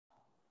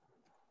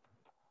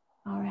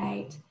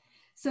right.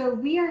 So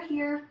we are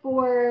here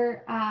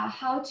for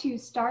how to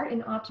start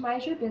and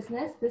optimize your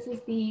business. This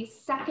is the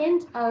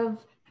second of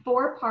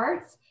 4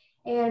 parts.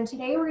 And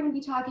today we're going to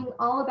be talking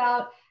all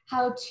about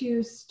how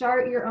to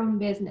start your own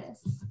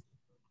business.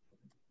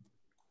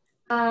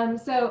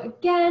 So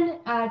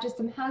again, just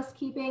some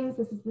housekeepings.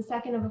 This is the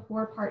second of a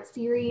 4-part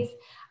series.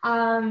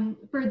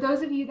 For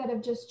those of you that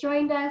have just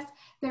joined us,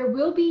 there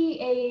will be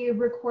a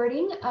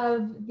recording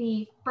of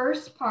the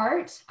first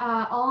part,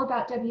 all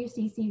about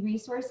WCC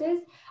resources,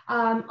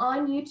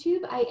 on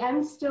YouTube. I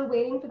am still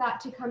waiting for that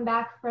to come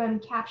back from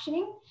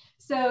captioning.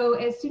 So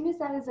as soon as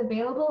that is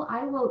available,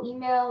 I will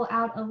email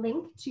out a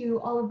link to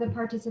all of the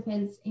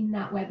participants in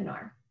that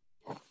webinar.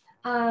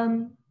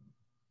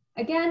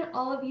 Again,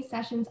 all of these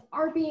sessions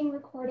are being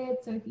recorded,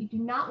 so if you do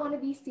not want to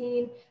be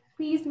seen,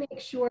 please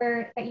make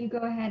sure that you go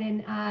ahead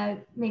and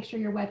make sure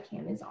your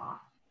webcam is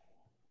off.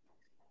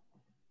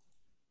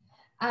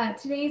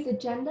 Today's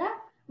agenda,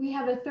 we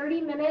have a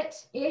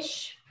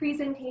 30-minute-ish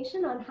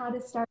presentation on how to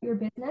start your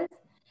business.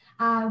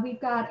 We've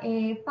got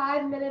a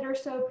 5-minute or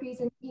so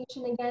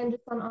presentation, again,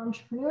 just on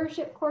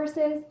entrepreneurship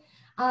courses.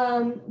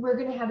 We're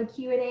going to have a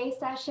Q&A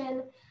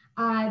session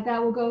that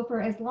will go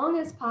for as long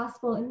as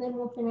possible, and then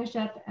we'll finish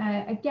up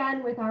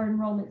again with our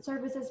enrollment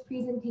services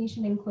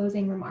presentation and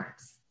closing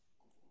remarks.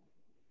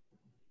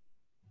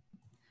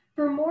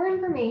 For more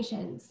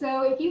information,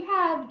 so if you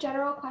have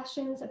general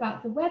questions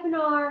about the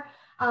webinar,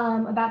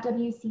 about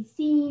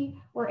WCC,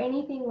 or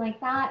anything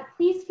like that,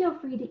 please feel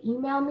free to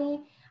email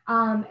me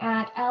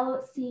at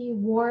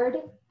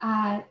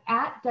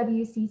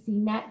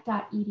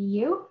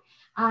lcward@wccnet.edu.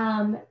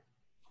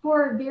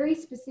 For very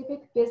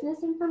specific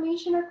business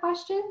information or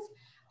questions,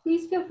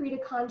 please feel free to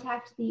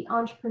contact the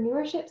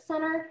Entrepreneurship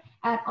Center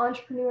at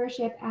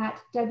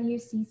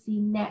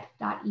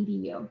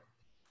entrepreneurship@wccnet.edu.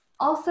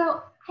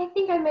 Also, I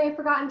think I may have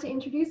forgotten to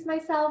introduce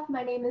myself.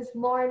 My name is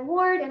Lauren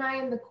Ward, and I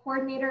am the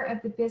coordinator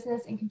of the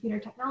Business and Computer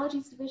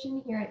Technologies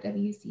Division here at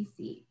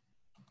WCC.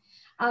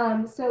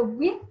 So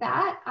with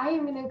that, I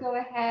am going to go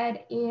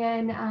ahead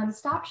and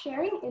stop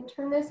sharing and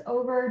turn this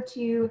over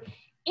to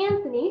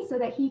Anthony so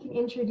that he can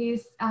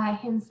introduce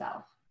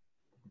himself.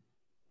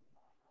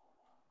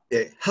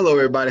 Yeah. Hello,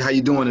 everybody. How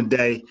you doing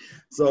today?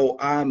 So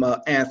I'm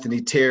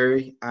Anthony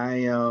Terry. I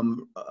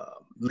am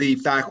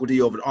lead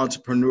faculty over the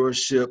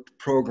Entrepreneurship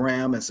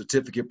program and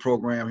certificate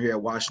program here at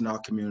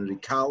Washtenaw Community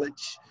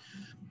College.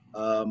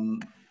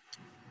 I've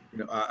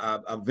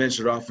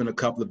ventured off in a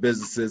couple of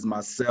businesses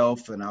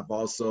myself, and I've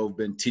also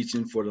been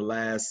teaching for the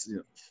last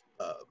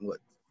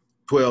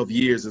 12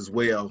 years as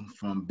well,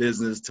 from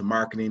business to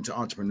marketing to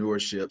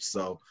entrepreneurship.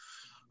 So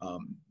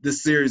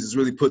this series is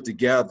really put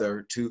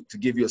together to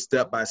give you a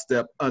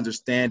step-by-step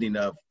understanding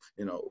of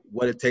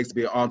what it takes to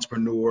be an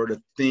entrepreneur,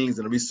 the things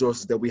and the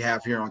resources that we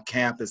have here on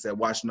campus at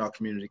Washtenaw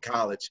Community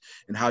College,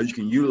 and how you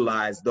can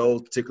utilize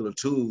those particular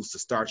tools to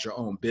start your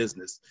own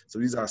business. So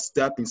these are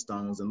stepping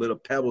stones and little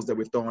pebbles that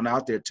we're throwing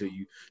out there to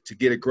you to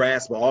get a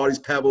grasp of all these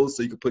pebbles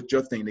so you can put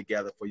your thing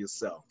together for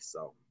yourself.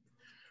 So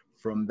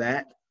from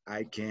that,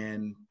 I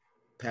can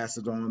pass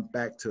it on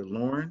back to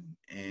Lauren.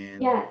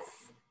 And yes.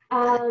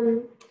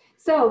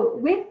 So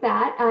with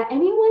that,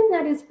 anyone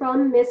that is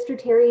from Mr.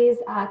 Terry's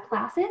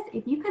classes,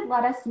 if you could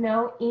let us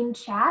know in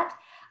chat.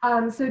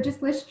 So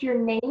just list your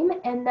name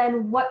and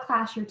then what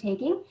class you're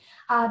taking.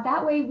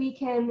 That way we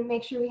can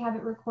make sure we have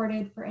it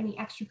recorded for any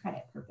extra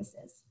credit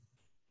purposes.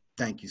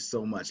 Thank you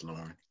so much,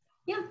 Lauren.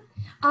 Yeah.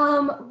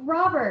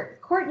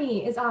 Robert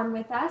Courtney is on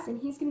with us, and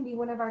he's going to be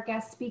one of our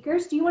guest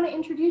speakers. Do you want to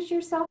introduce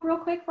yourself real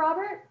quick,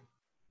 Robert?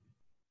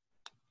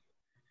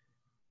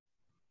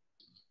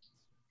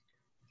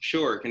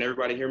 Sure. Can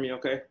everybody hear me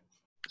okay?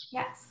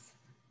 Yes.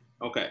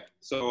 Okay.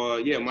 So,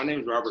 yeah, my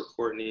name is Robert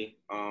Courtney.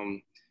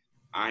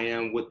 I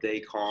am what they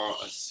call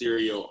a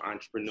serial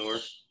entrepreneur.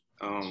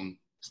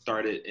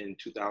 Started in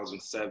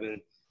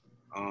 2007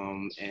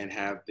 and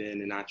have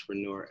been an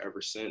entrepreneur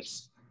ever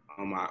since.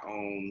 I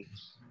own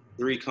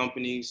 3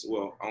 companies.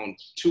 Well, I own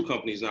 2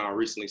 companies now. I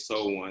recently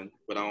sold one,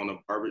 but I owned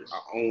a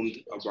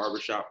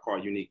barbershop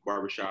called Unique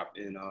Barbershop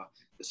in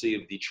the city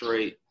of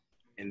Detroit.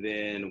 And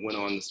then went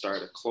on to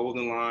start a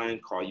clothing line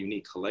called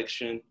Unique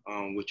Collection,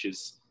 which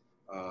is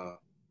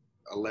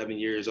 11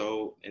 years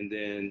old. And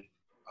then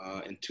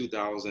in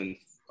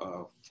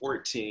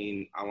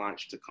 2014, I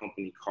launched a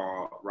company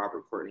called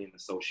Robert Courtney and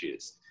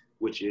Associates,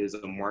 which is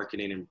a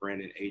marketing and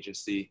branding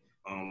agency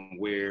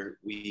where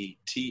we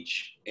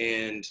teach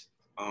and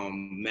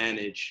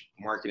manage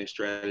marketing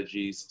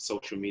strategies,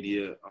 social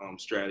media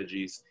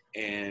strategies,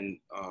 and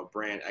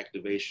brand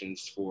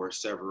activations for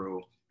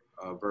several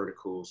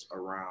verticals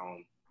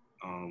around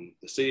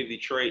the city of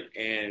Detroit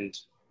and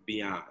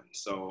beyond.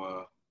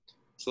 So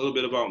it's a little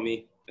bit about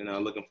me, and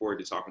looking forward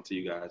to talking to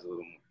you guys a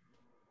little more.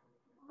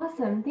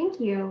 Awesome, thank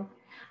you.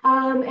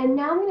 And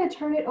now I'm going to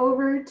turn it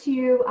over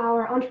to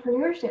our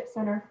Entrepreneurship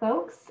Center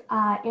folks.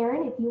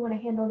 Erin, if you want to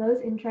handle those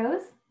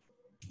intros.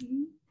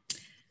 Mm-hmm.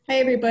 Hi,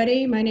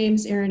 everybody. My name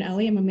is Erin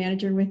Ellie. I'm a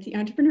manager with the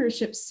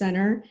Entrepreneurship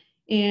Center.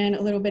 And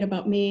a little bit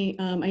about me,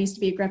 I used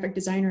to be a graphic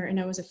designer, and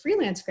I was a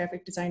freelance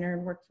graphic designer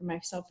and worked for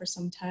myself for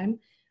some time.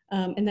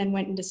 and then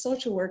went into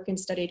social work and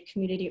studied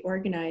community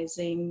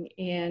organizing.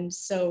 And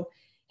so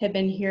have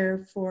been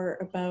here for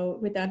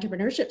with the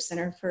Entrepreneurship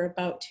Center for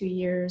about 2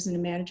 years and a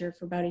manager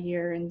for about a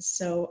year. And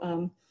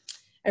so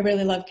I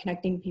really love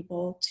connecting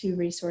people to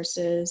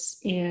resources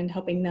and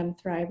helping them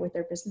thrive with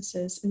their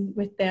businesses. And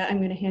with that, I'm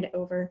going to hand it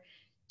over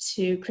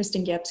to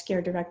Kristen Gapsky,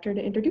 our director,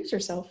 to introduce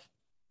herself.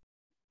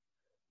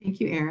 Thank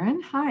you,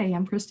 Erin. Hi,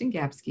 I'm Kristen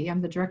Gapsky.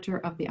 I'm the director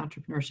of the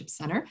Entrepreneurship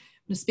Center. I'm going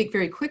to speak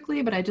very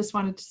quickly, but I just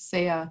wanted to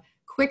say a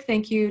quick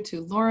thank you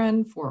to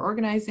Lauren for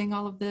organizing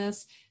all of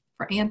this,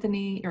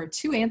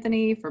 to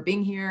Anthony for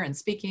being here and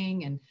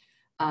speaking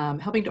and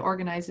helping to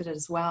organize it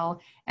as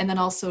well. And then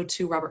also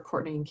to Robert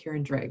Courtney and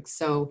Karen Driggs.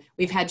 So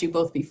we've had you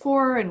both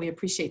before and we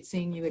appreciate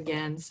seeing you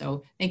again.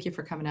 So thank you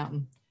for coming out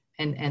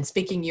and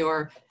speaking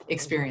your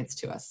experience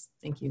to us.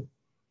 Thank you.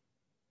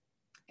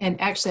 And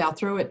actually, I'll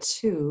throw it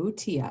to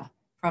Tia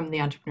from the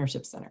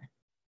Entrepreneurship Center.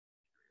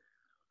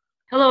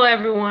 Hello,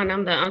 everyone.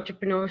 I'm the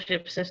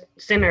Entrepreneurship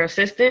Center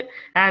assistant.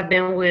 I've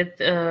been with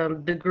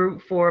the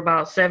group for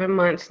about 7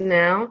 months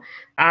now.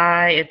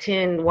 I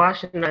attend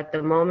Washington at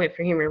the moment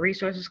for human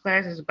resources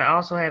classes, but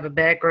also have a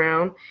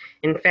background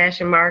in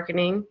fashion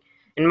marketing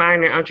and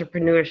minor in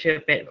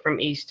entrepreneurship from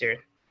Eastern.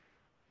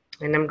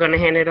 And I'm going to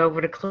hand it over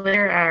to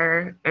Claire,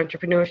 our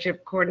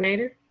entrepreneurship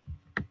coordinator.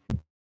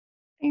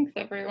 Thanks,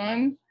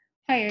 everyone.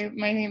 Hi,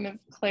 my name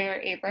is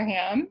Claire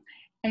Abraham,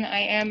 and I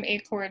am a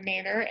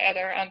coordinator at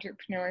our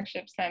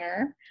Entrepreneurship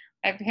Center.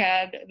 I've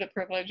had the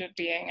privilege of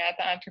being at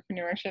the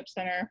Entrepreneurship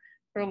Center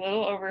for a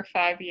little over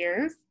 5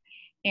 years,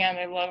 and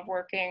I love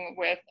working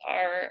with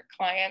our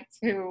clients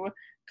who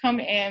come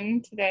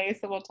in today,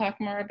 so we'll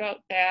talk more about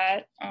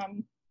that.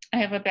 I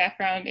have a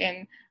background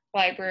in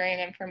library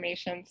and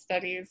information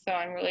studies, so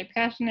I'm really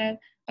passionate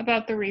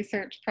about the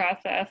research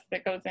process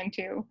that goes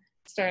into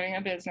starting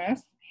a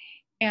business.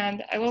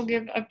 And I will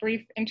give a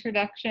brief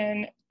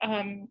introduction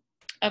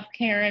of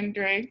Karen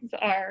Driggs,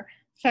 our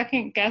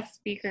second guest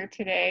speaker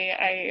today.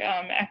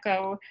 I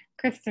echo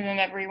Kristen and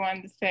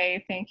everyone to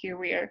say thank you.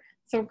 We are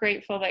so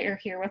grateful that you're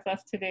here with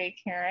us today,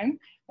 Karen.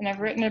 And I've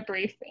written a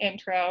brief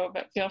intro,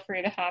 but feel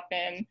free to hop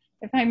in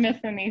if I miss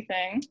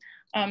anything.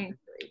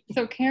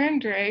 So Karen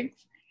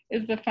Driggs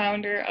is the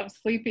founder of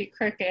Sleepy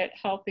Cricket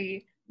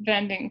Healthy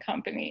Vending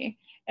Company.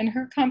 And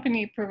her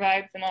company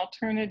provides an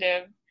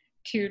alternative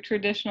to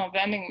traditional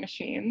vending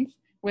machines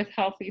with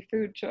healthy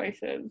food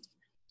choices.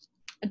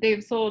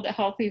 They've sold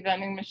healthy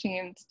vending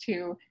machines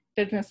to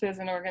businesses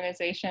and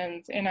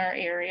organizations in our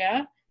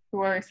area who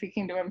are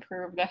seeking to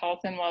improve the health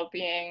and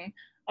well-being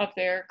of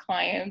their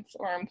clients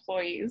or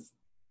employees.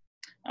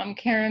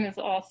 Karen is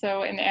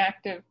also an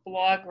active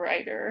blog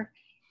writer,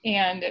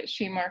 and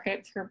she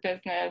markets her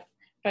business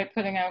by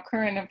putting out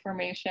current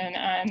information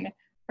on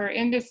her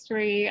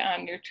industry,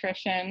 on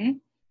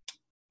nutrition,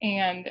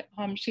 and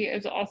she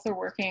is also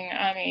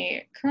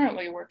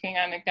currently working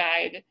on a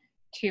guide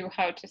to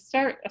how to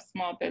start a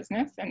small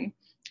business and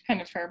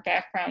kind of her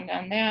background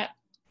on that.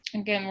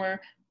 Again,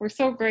 we're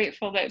so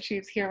grateful that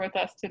she's here with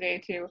us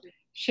today to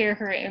share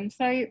her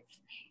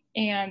insights,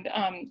 and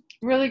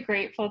really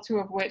grateful to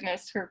have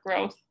witnessed her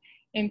growth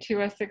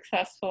into a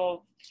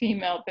successful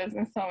female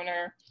business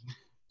owner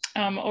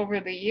over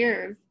the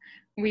years.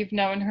 We've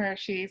known her.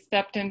 She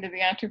stepped into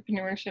the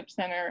Entrepreneurship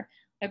Center,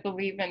 I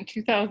believe, in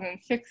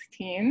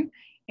 2016,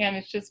 and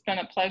it's just been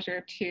a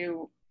pleasure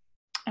to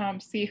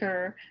see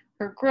her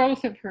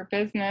growth of her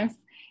business.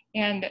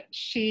 And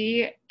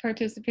she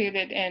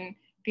participated in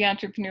the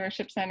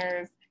Entrepreneurship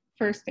Center's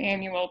first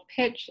annual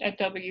pitch at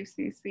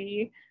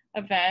WCC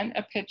event,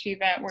 a pitch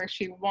event where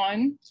she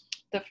won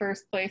the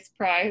first place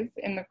prize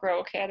in the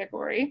Grow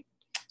category.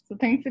 So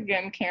thanks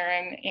again,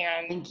 Karen.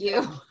 And thank you.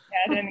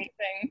 Add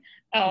anything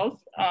else?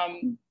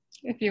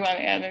 If you want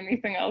to add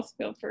anything else,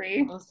 feel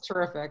free. Well, it's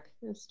terrific.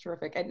 It's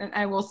terrific. And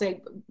I will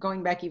say,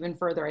 going back even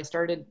further, I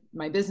started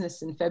my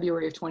business in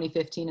February of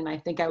 2015, and I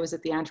think I was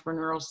at the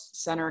Entrepreneurial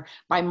Center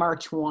by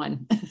March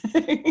 1.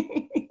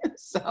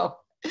 So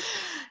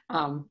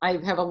I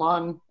have a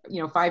long,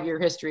 5-year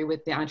history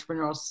with the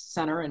Entrepreneurial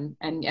Center,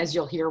 and as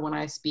you'll hear when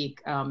I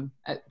speak,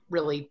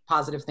 really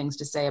positive things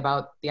to say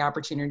about the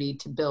opportunity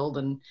to build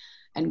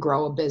and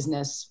grow a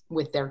business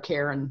with their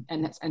care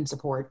and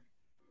support.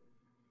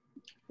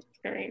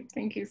 Great,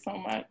 thank you so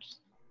much.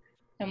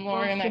 And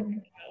Lauren,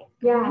 awesome.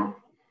 Yeah.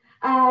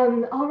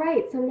 All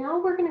right, so now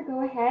we're going to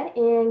go ahead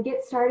and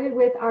get started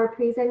with our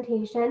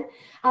presentation.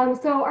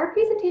 So our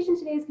presentation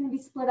today is going to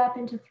be split up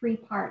into 3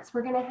 parts.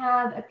 We're going to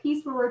have a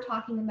piece where we're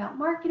talking about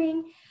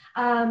marketing,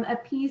 a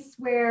piece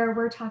where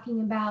we're talking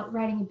about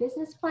writing a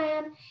business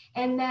plan,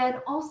 and then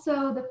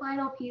also the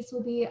final piece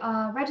will be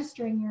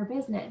registering your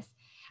business.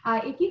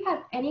 If you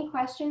have any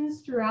questions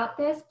throughout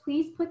this,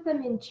 please put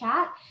them in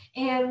chat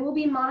and we'll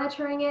be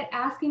monitoring it,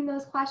 asking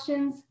those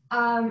questions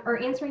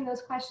or answering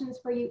those questions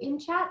for you in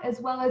chat, as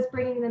well as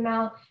bringing them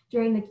out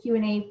during the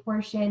Q&A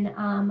portion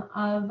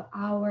of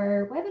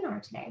our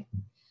webinar today.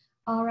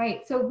 All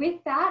right, so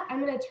with that,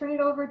 I'm going to turn it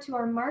over to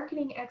our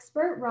marketing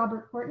expert,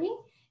 Robert Courtney,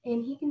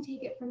 and he can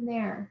take it from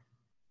there.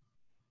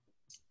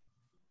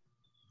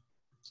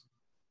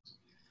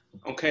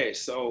 Okay,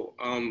 so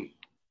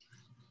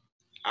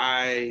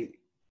I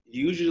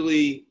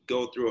usually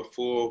go through a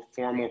full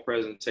formal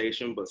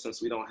presentation, but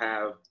since we don't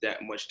have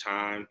that much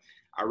time,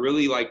 I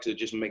really like to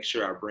just make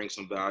sure I bring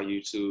some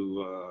value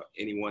to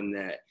anyone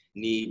that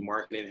need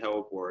marketing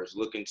help or is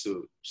looking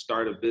to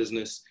start a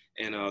business,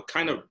 and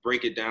kind of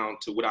break it down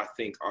to what I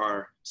think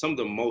are some of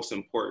the most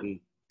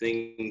important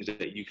things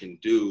that you can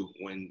do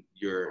when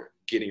you're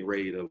getting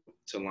ready to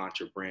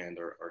launch a brand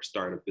or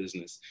start a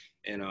business.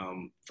 And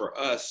for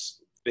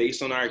us,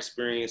 based on our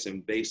experience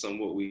and based on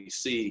what we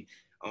see,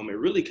 it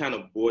really kind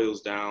of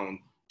boils down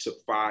to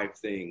 5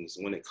 things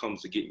when it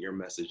comes to getting your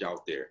message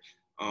out there.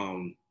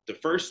 The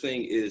first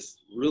thing is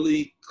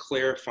really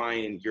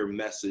clarifying your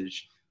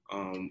message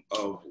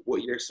of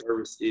what your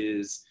service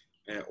is,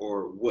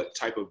 or what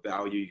type of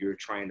value you're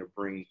trying to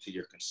bring to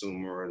your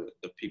consumer or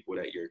the people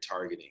that you're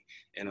targeting.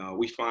 And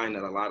we find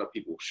that a lot of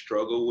people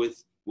struggle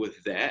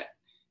with that.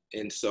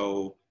 And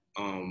so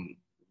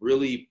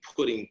really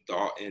putting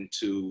thought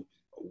into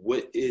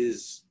what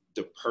is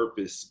the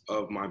purpose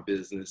of my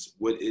business,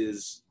 what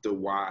is the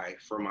why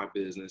for my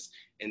business,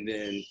 and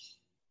then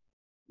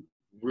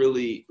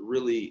really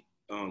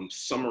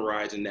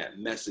summarizing that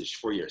message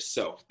for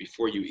yourself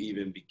before you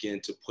even begin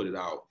to put it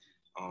out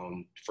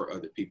for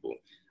other people.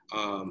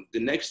 The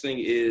next thing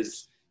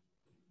is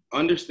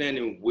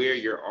understanding where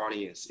your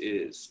audience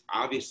is.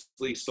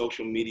 Obviously,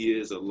 social media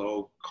is a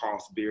low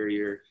cost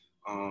barrier,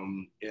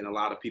 and a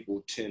lot of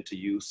people tend to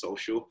use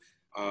social,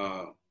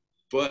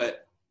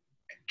 but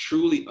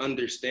truly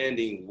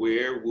understanding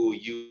where will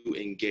you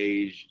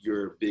engage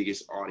your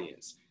biggest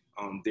audience.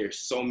 There's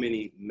so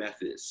many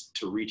methods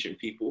to reaching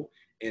people,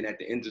 and at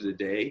the end of the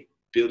day,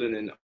 building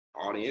an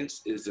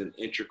audience is an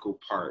integral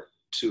part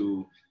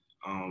to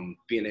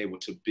being able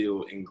to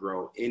build and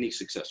grow any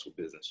successful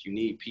business. You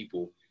need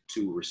people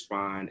to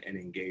respond and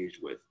engage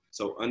with.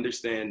 So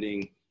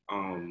understanding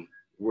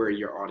where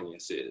your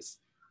audience is.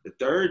 The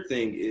third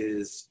thing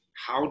is,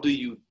 how do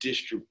you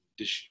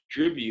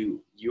distribute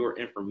your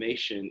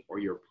information or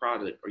your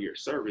product or your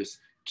service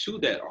to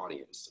that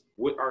audience?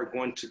 What are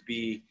going to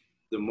be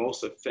the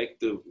most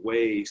effective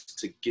ways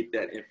to get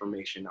that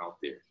information out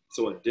there?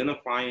 So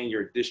identifying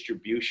your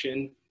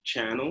distribution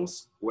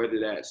channels, whether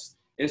that's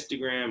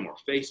Instagram or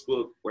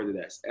Facebook, whether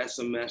that's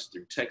SMS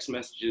through text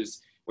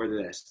messages,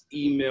 whether that's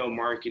email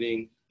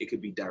marketing, it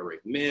could be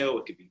direct mail,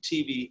 it could be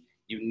TV.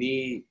 You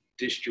need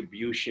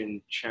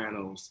distribution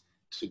channels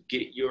to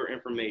get your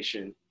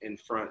information in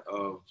front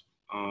of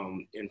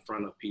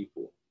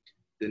people.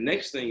 The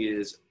next thing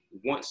is,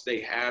 once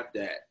they have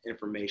that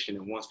information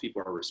and once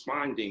people are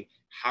responding,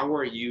 how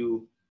are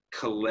you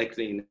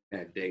collecting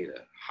that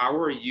data? How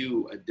are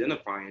you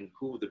identifying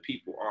who the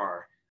people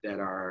are that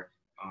are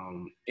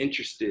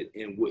interested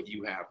in what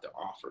you have to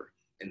offer?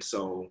 And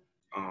so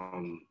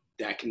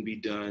that can be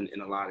done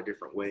in a lot of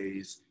different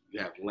ways. You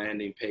have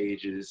landing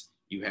pages,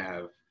 you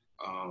have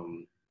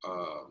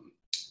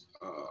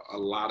a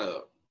lot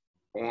of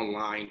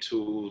online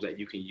tools that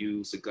you can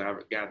use to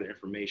gather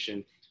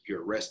information. If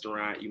you're a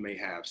restaurant, you may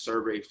have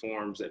survey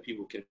forms that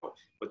people can,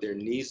 but there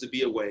needs to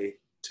be a way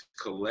to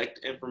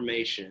collect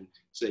information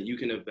so that you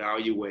can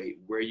evaluate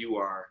where you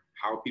are,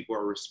 how people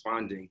are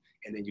responding,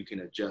 and then you can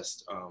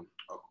adjust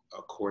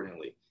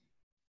accordingly.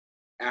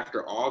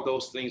 After all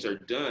those things are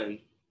done,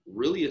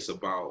 really it's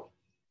about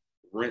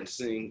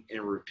rinsing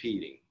and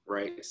repeating,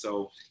 right?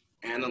 So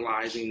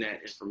analyzing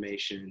that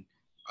information,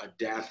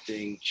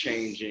 adapting,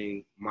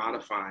 changing,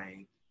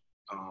 modifying,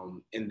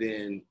 and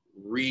then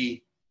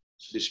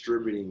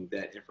redistributing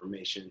that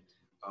information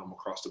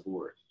across the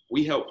board.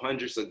 We help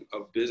hundreds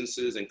of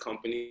businesses and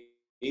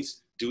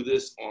companies do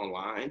this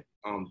online.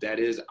 That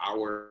is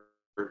our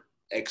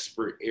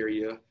expert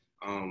area,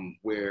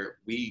 where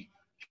we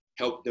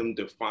help them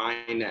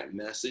define that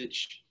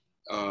message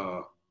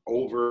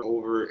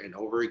over and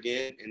over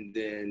again, and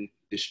then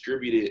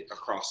distribute it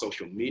across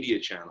social media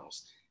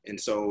channels. And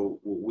so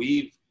what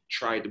we've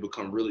tried to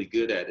become really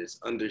good at is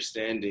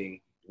understanding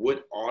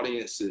what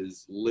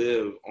audiences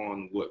live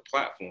on what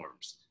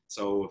platforms.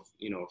 So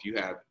if you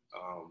have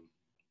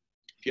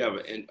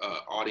an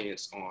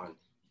audience on,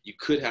 you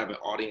could have an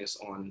audience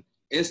on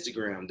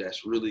Instagram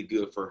that's really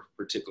good for a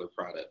particular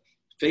product.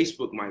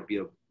 Facebook might be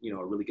a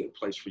really good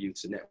place for you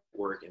to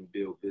network and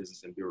build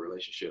business and build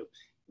relationship.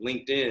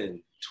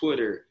 LinkedIn,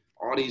 Twitter,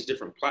 all these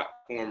different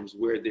platforms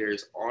where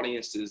there's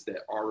audiences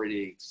that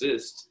already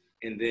exist.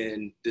 And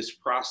then this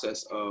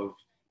process of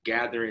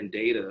gathering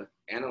data,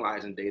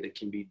 analyzing data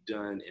can be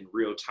done in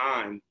real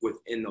time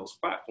within those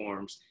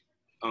platforms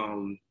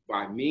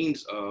by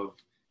means of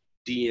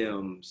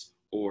DMs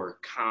or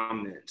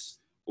comments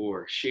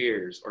or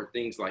shares or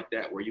things like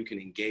that, where you can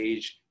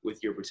engage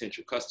with your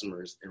potential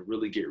customers and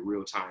really get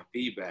real-time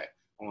feedback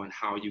on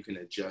how you can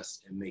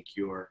adjust and make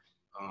your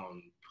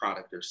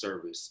product or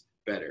service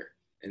better.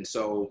 And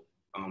so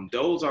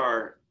those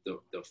are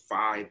the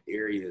 5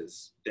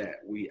 areas that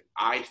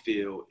I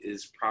feel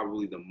is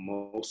probably the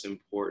most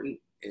important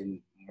in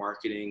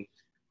marketing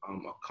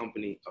a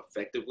company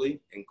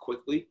effectively and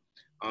quickly.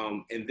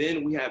 And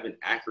then we have an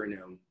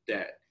acronym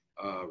that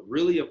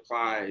really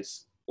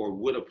applies or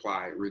would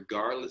apply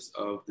regardless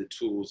of the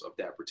tools of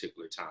that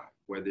particular time,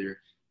 whether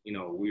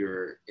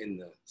we're in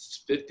the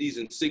 50s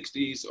and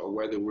 60s or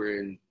whether we're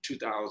in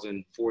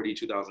 2040,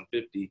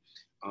 2050.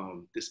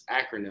 This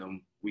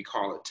acronym, we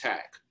call it TACC,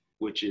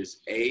 which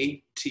is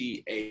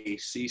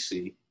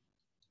ATACC,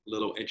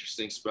 little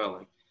interesting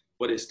spelling,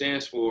 but it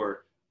stands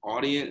for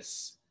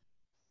audience,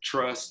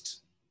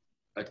 trust,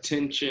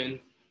 attention,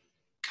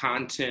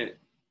 content,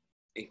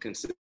 and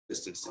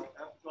consistency.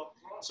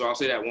 So I'll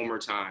say that one more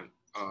time.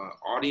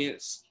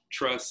 Audience,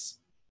 trust,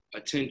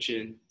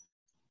 attention,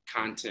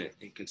 content,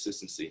 and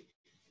consistency.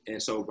 And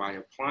so by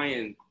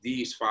applying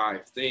these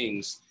 5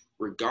 things,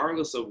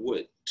 regardless of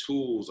what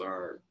tools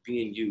are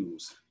being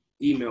used,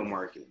 email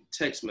marketing,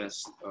 text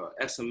message,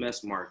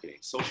 SMS marketing,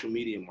 social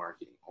media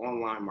marketing,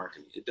 online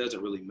marketing, it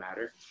doesn't really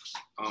matter.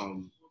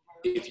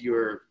 If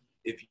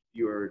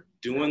you're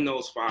doing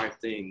those 5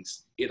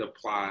 things, it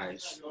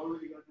applies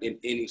in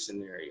any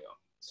scenario.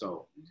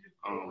 So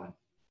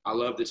I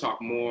love to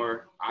talk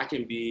more. I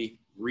can be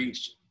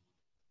reached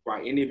by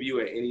any of you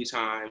at any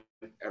time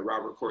at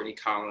Robert Courtney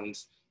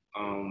Collins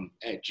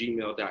at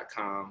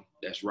gmail.com.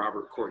 That's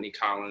Robert Courtney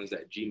Collins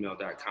at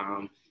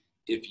gmail.com.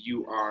 If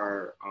you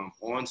are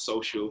on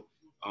social,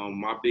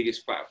 my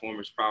biggest platform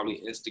is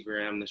probably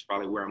Instagram. That's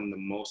probably where I'm the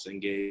most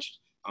engaged.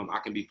 I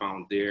can be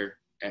found there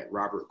at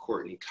Robert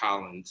Courtney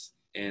Collins,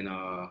 and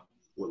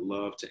would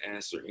love to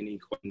answer any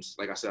questions.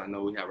 Like I said, I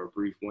know we have a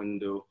brief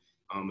window.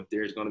 If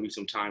there's going to be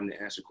some time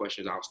to answer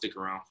questions, I'll stick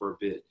around for a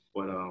bit.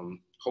 But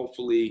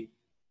hopefully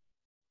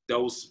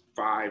those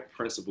 5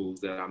 principles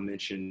that I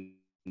mentioned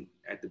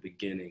at the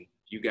beginning,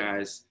 you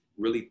guys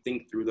really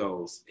think through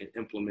those and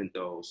implement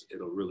those.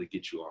 It'll really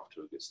get you off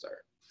to a good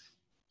start.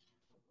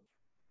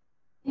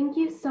 Thank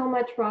you so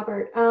much,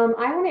 Robert.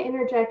 I want to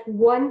interject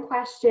one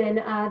question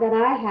that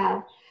I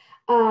have.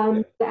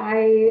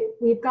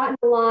 We've gotten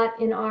a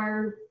lot in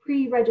our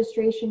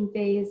pre-registration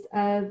phase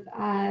of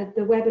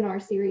the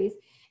webinar series,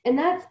 and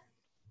that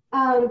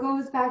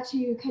goes back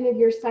to kind of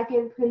your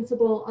second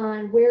principle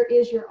on where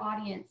is your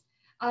audience.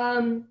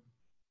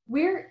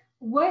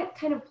 What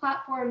kind of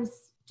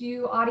platforms do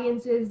you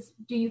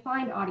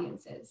find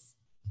audiences?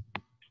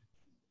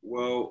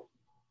 Well,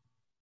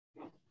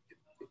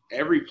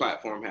 every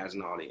platform has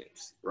an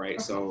audience, right?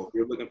 Okay. So if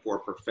you're looking for a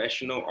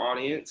professional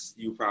audience,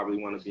 you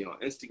probably want to be on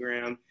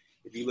Instagram.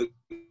 If you're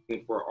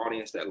looking for an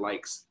audience that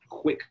likes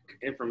quick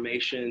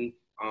information,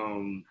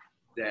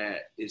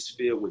 that is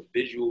filled with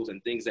visuals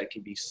and things that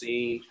can be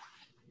seen,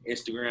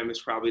 Instagram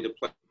is probably the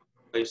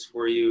place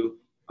for you.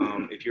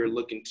 If you're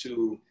looking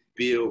to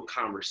build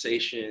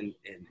conversation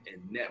and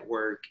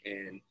network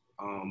and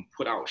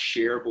put out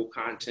shareable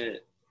content,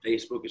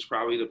 Facebook is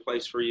probably the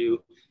place for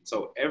you.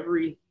 So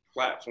every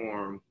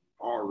platform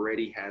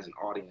already has an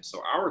audience.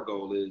 So our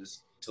goal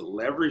is to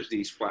leverage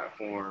these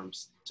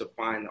platforms to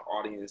find the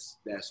audience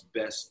that's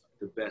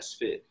the best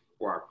fit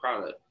for our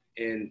product,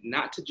 and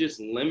not to just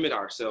limit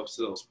ourselves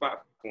to those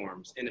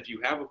platforms. And if you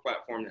have a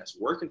platform that's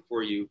working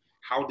for you,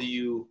 how do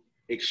you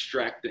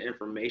extract the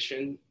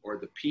information or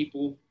the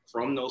people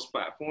from those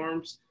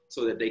platforms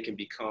so that they can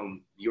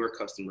become your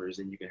customers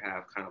and you can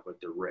have kind of a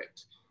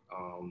direct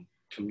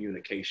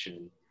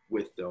communication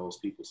with those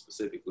people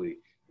specifically,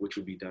 which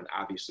would be done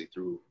obviously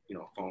through,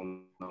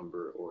 phone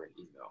number or an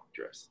email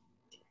address.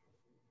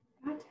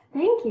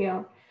 Thank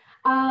you.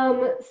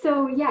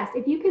 So yes,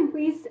 if you can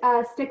please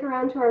stick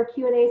around to our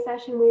Q&A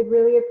session, we'd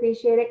really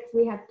appreciate it because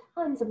we have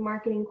tons of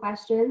marketing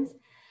questions.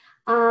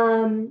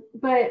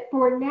 But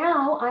for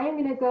now, I am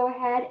going to go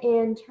ahead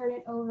and turn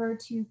it over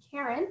to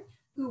Karen,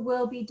 who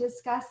will be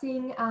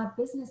discussing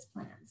business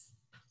plans.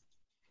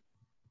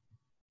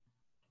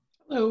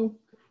 Hello.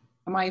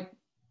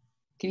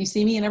 Can you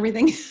see me and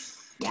everything?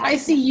 Yeah. I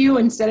see you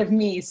instead of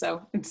me,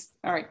 so it's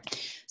all right.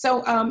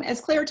 So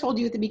as Claire told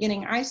you at the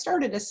beginning, I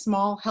started a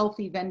small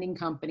healthy vending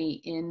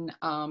company in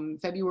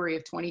February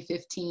of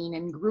 2015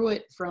 and grew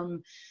it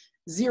from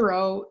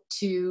 0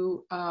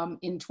 to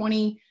in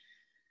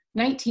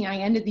 2019, I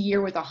ended the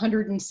year with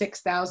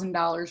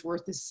 $106,000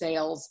 worth of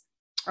sales.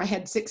 I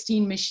had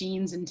 16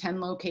 machines in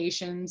 10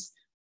 locations,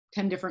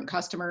 10 different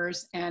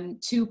customers,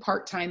 and 2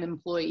 part-time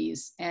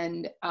employees.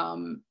 And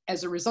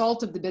as a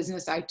result of the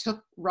business, I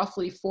took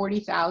roughly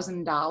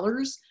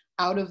 $40,000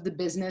 out of the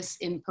business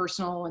in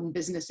personal and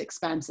business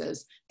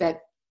expenses that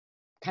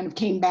kind of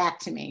came back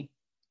to me.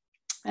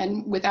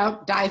 And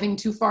without diving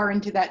too far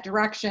into that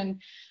direction,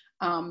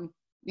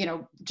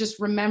 just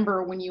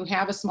remember when you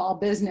have a small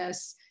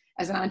business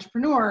as an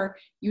entrepreneur,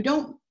 you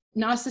don't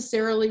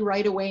necessarily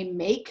right away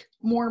make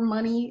more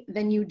money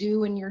than you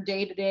do in your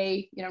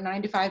day-to-day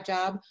 9-to-5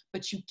 job,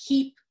 but you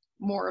keep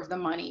more of the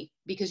money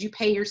because you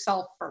pay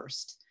yourself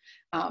first,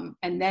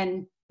 and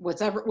then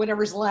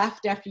whatever's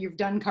left after you've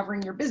done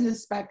covering your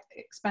business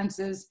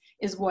expenses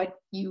is what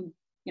you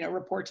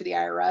report to the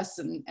IRS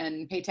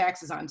and pay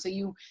taxes on. So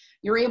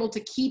you're able to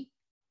keep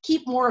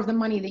more of the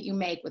money that you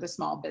make with a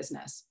small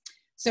business.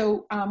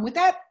 So with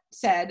that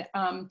said,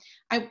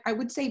 I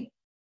would say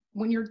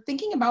when you're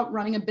thinking about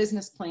running a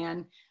business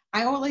plan,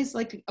 I always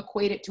like to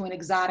equate it to an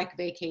exotic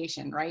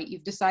vacation, right?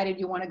 You've decided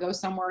you want to go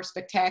somewhere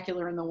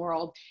spectacular in the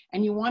world,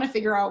 and you want to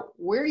figure out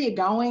where are you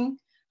going,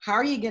 how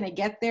are you going to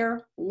get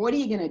there, what are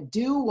you going to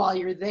do while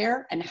you're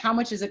there, and how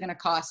much is it going to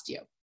cost you?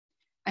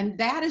 And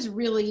that is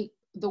really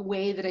the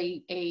way that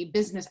a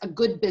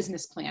good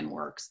business plan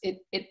works.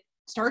 It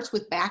starts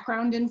with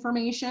background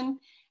information,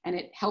 and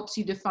it helps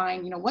you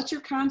define, what's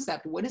your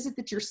concept? What is it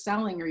that you're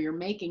selling or you're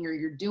making or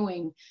you're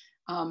doing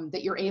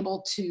that you're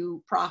able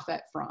to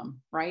profit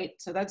from, right?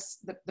 So that's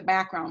the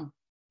background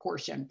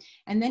portion.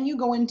 And then you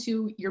go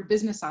into your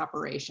business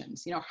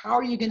operations. How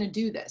are you going to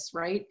do this,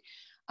 right?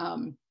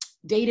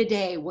 Day to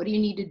day, what do you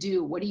need to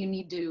do? What do you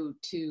need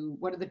to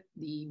what are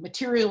the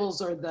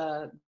materials or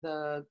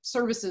the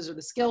services or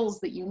the skills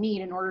that you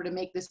need in order to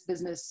make this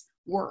business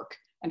work?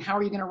 And how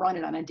are you going to run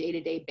it on a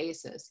day-to-day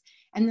basis?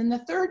 And then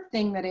the third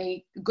thing that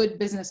a good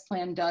business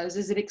plan does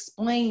is it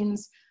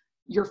explains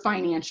your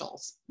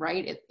financials,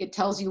 right? It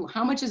tells you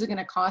how much is it going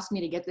to cost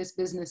me to get this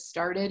business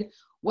started?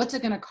 What's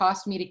it going to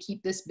cost me to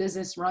keep this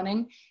business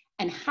running?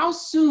 And how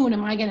soon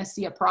am I going to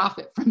see a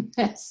profit from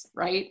this,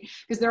 right?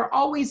 Because there are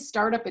always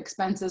startup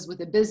expenses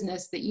with a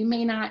business that you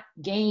may not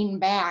gain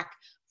back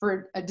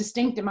for a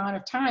distinct amount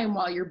of time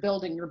while you're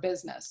building your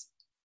business.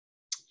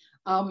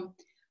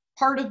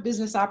 Part of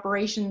business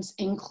operations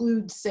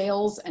includes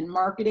sales and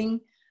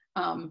marketing.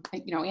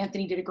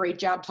 Anthony did a great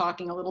job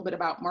talking a little bit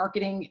about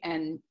marketing,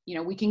 and,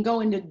 we can go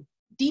into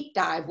deep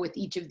dive with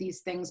each of these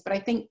things, but I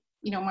think,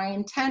 my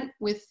intent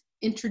with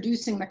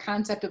introducing the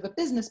concept of a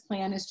business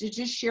plan is to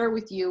just share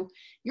with you,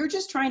 you're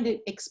just trying to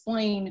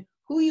explain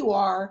who you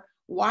are,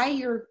 what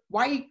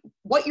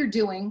you're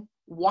doing,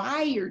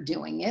 why you're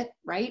doing it,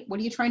 right? What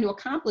are you trying to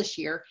accomplish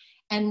here?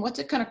 And what's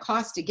it going to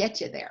cost to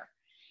get you there?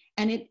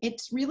 And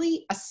it's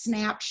really a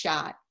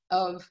snapshot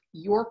of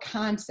your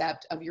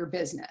concept of your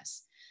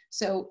business.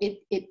 So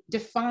it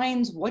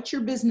defines what your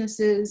business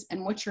is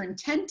and what your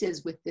intent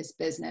is with this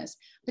business,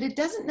 but it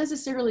doesn't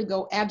necessarily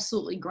go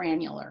absolutely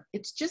granular.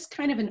 It's just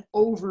kind of an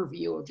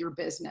overview of your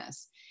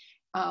business.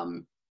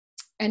 And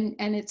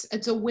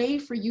it's a way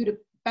for you to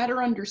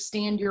better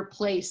understand your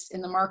place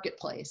in the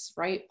marketplace,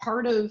 right?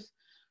 Part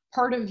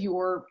of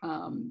your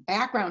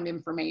background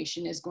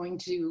information is going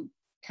to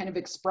kind of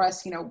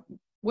express,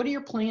 what are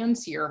your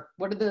plans here?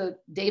 What are the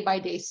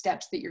day-by-day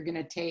steps that you're going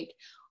to take?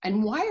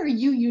 And why are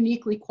you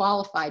uniquely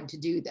qualified to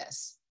do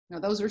this?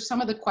 Those are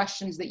some of the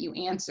questions that you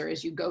answer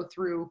as you go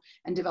through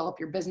and develop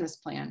your business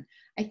plan.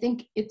 I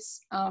think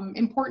it's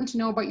important to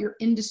know about your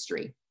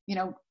industry.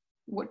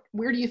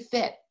 Where do you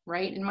fit,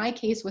 right? In my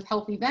case with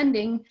healthy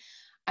vending,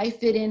 I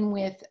fit in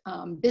with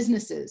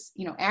businesses,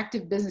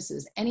 active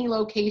businesses, any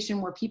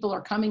location where people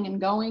are coming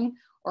and going,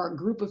 or a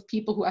group of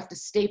people who have to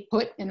stay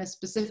put in a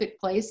specific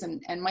place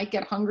and might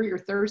get hungry or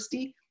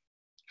thirsty.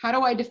 How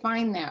do I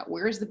define that?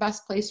 Where is the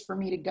best place for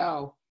me to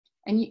go?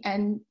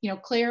 And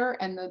Claire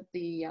and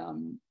the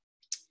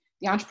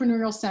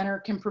Entrepreneurial Center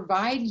can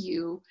provide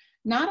you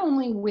not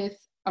only with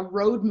a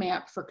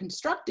roadmap for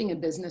constructing a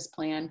business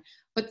plan,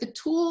 but the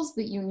tools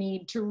that you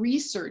need to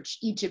research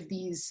each of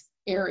these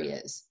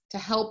areas to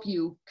help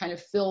you kind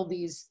of fill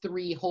these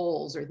three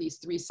holes or these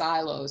three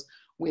silos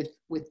with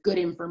good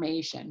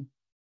information.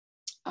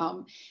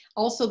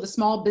 Also, the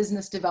Small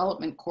Business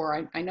Development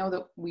Corps, I know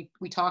that we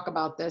talk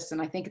about this,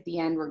 and I think at the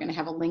end we're going to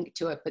have a link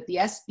to it, but the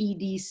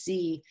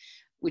SBDC,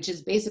 which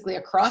is basically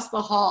across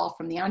the hall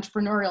from the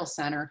Entrepreneurial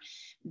Center,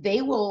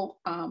 they will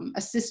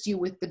assist you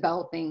with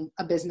developing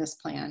a business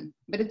plan.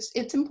 But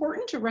it's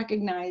important to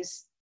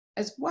recognize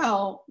as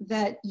well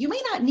that you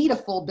may not need a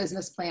full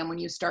business plan when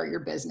you start your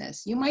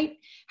business. You might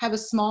have a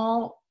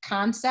small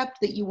concept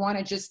that you want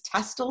to just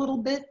test a little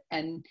bit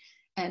and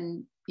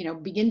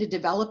begin to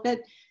develop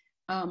it.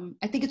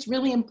 I think it's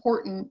really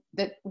important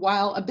that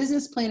while a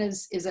business plan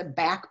is a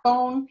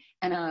backbone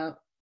and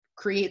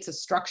creates a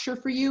structure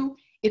for you,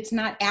 it's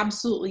not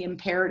absolutely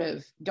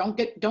imperative. Don't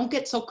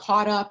get so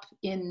caught up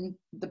in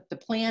the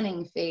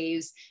planning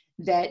phase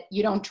that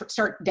you don't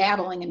start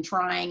dabbling and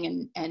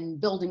trying and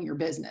building your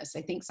business.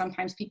 I think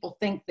sometimes people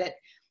think that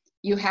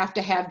you have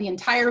to have the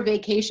entire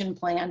vacation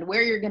planned,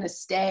 where you're going to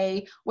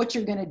stay, what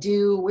you're going to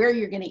do, where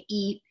you're going to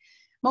eat.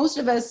 Most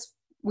of us,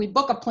 we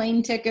book a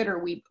plane ticket, or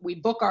we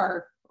book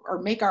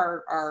make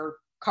our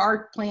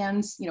car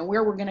plans,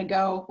 where we're going to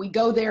go. We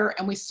go there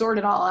and we sort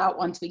it all out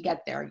once we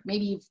get there.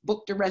 Maybe you've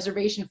booked a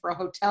reservation for a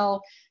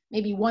hotel,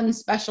 maybe one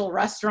special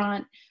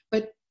restaurant,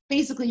 but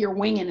basically you're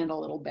winging it a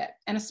little bit.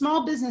 And a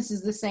small business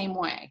is the same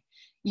way.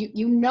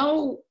 You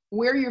know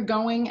where you're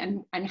going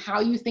and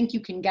how you think you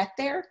can get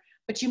there,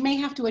 but you may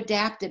have to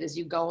adapt it as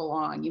you go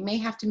along. You may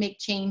have to make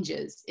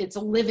changes. It's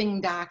a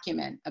living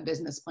document, a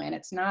business plan.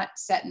 It's not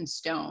set in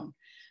stone.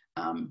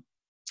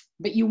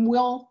 But you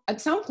will, at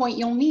some point,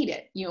 you'll need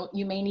it.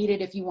 You may need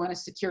it if you want to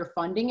secure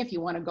funding, if you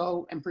want to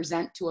go and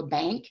present to a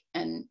bank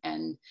and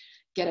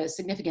get a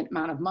significant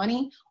amount of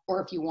money,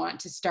 or if you want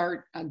to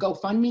start a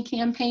GoFundMe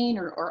campaign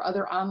or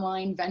other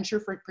online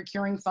venture for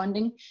procuring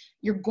funding.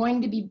 You're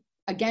going to be,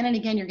 again and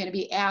again, you're going to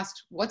be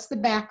asked, what's the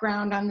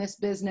background on this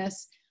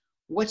business?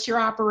 what's your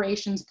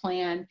operations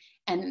plan,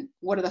 and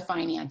what are the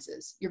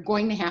finances? You're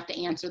going to have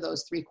to answer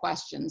those 3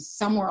 questions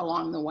somewhere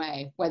along the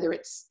way, whether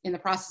it's in the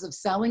process of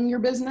selling your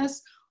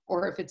business,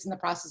 or if it's in the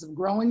process of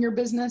growing your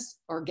business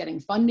or getting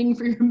funding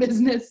for your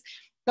business.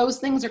 Those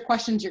things are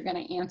questions you're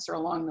going to answer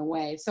along the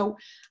way. So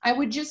I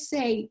would just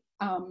say,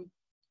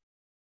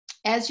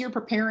 as you're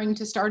preparing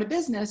to start a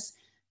business,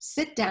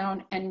 sit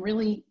down and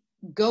really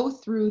go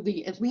through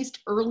the at least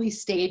early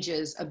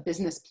stages of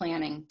business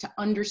planning to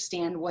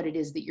understand what it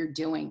is that you're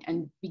doing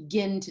and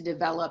begin to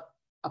develop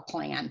a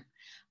plan.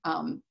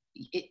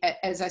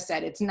 As I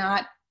said, it's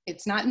not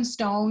in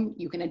stone.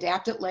 You can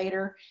adapt it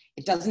later.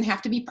 It doesn't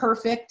have to be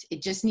perfect.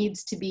 It just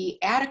needs to be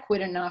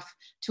adequate enough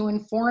to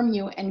inform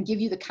you and give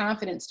you the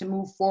confidence to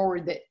move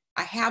forward, that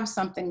I have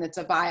something that's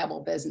a viable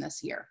business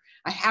here.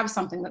 I have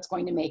something that's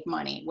going to make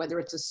money, whether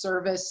it's a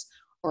service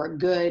or a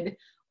good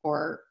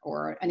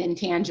or an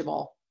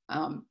intangible.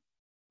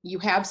 You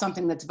have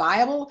something that's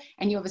viable,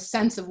 and you have a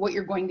sense of what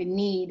you're going to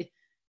need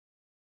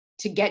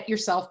to get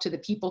yourself to the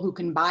people who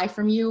can buy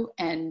from you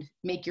and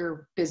make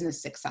your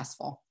business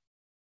successful.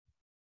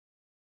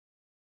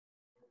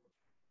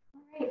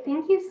 All right,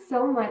 thank you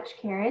so much,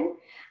 Karen.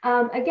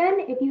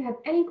 Again, if you have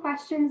any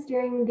questions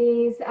during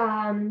these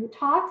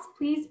talks,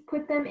 please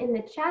put them in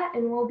the chat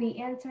and we'll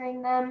be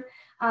answering them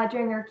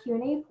during our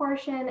Q&A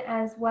portion,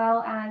 as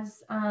well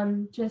as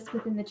just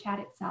within the chat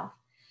itself.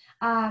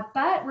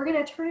 But we're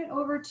going to turn it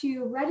over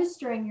to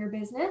registering your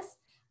business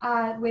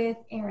with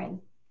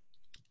Erin.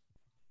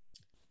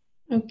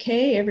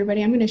 Okay,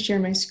 everybody, I'm going to share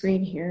my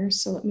screen here.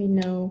 So let me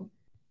know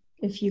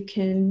if you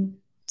can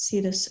see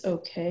this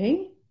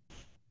okay.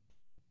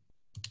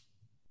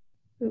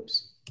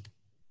 Oops.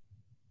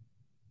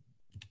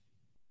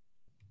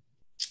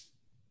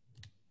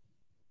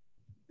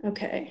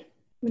 Okay,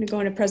 I'm going to go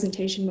into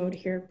presentation mode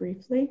here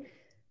briefly.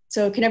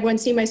 So can everyone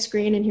see my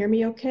screen and hear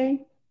me okay?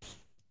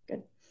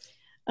 Good.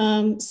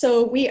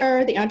 So we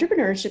are the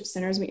Entrepreneurship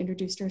Center, as we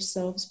introduced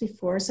ourselves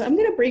before. So I'm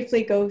going to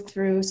briefly go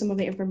through some of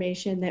the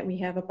information that we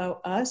have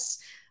about us.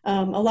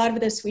 A lot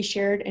of this we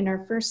shared in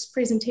our first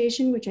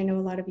presentation, which I know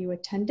a lot of you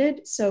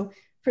attended. So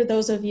for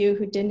those of you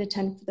who didn't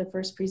attend for the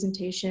first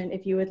presentation,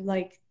 if you would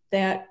like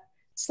that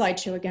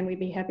slideshow again, we'd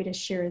be happy to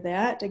share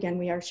that. Again,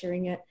 we are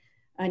sharing it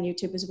on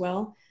YouTube as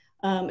well.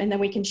 And then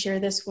we can share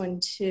this one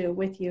too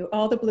with you.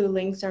 All the blue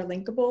links are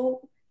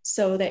linkable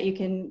so that you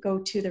can go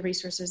to the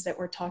resources that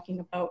we're talking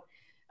about.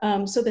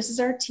 So this is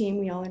our team.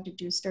 We all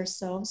introduced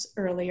ourselves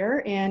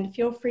earlier, and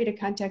feel free to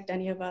contact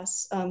any of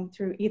us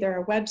through either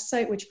our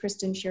website, which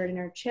Kristen shared in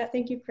our chat.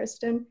 Thank you,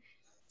 Kristen.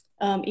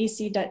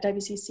 ec.wcc.edu,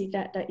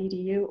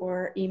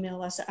 or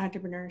email us at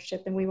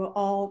Entrepreneurship, and we will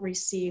all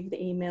receive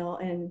the email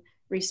and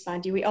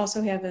respond to you. We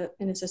also have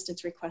an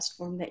assistance request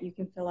form that you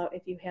can fill out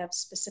if you have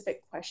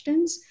specific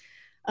questions.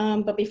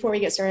 But before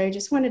we get started, I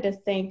just wanted to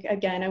thank,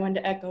 again, I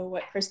wanted to echo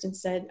what Kristen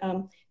said.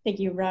 Thank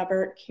you,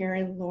 Robert,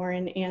 Karen,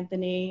 Lauren,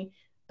 Anthony,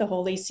 the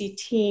whole EC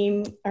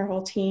team, our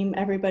whole team,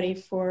 everybody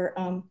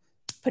for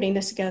putting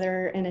this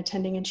together and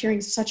attending and sharing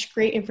such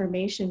great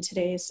information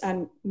today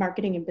on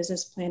marketing and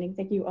business planning.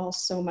 Thank you all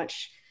so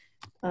much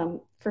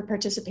for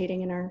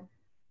participating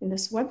in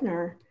this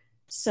webinar.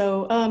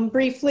 So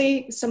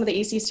briefly, some of the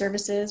EC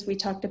services we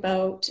talked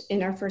about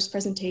in our first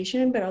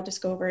presentation, but I'll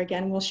just go over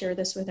again. We'll share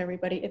this with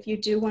everybody. If you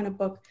do want to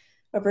book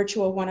a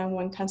virtual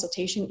one-on-one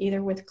consultation,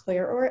 either with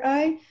Claire or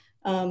I,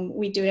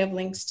 we do have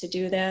links to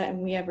do that, and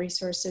we have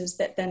resources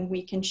that then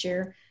we can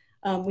share.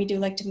 We do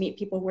like to meet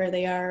people where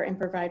they are and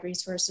provide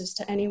resources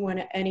to anyone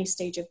at any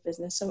stage of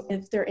business. So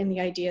if they're in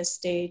the idea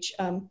stage,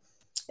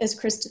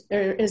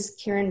 as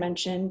Karen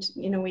mentioned,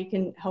 we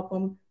can help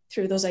them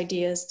through those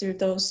ideas, through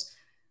those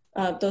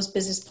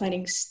business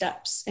planning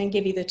steps, and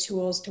give you the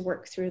tools to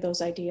work through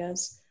those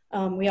ideas.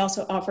 We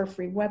also offer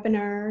free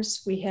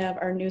webinars. We have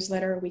our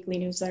newsletter, weekly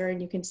newsletter,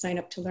 and you can sign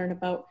up to learn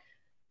about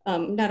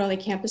not only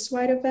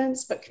campus-wide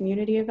events, but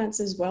community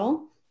events as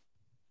well.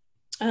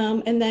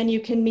 And then you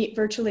can meet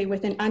virtually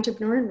with an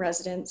entrepreneur in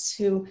residence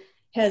who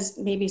has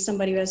maybe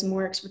somebody who has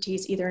more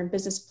expertise either in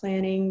business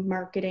planning,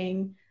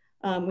 marketing.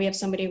 We have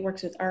somebody who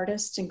works with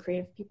artists and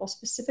creative people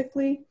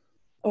specifically,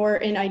 or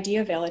in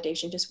idea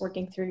validation, just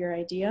working through your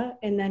idea.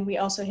 And then we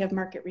also have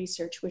market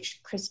research,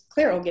 which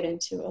Claire will get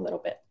into a little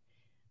bit.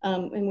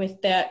 And with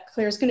that,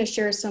 Claire's going to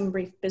share some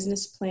brief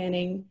business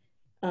planning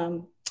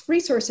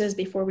resources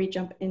before we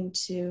jump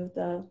into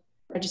the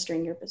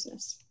registering your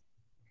business.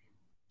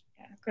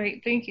 Yeah,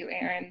 great. Thank you,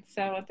 Erin.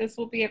 So this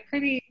will be a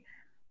pretty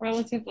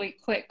relatively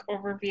quick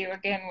overview,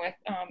 again, with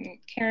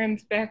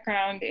Karen's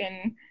background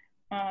in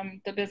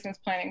the business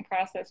planning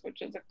process,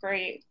 which is a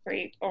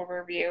great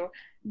overview.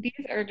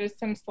 These are just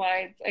some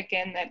slides,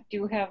 again, that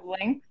do have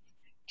links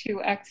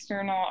to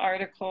external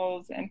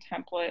articles and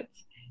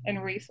templates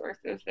and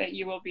resources that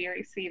you will be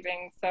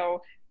receiving.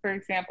 So, for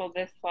example,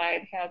 this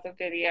slide has a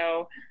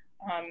video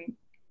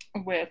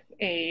with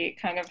a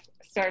kind of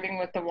starting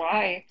with the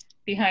why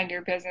behind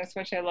your business,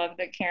 which I love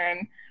that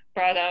Karen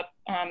brought up,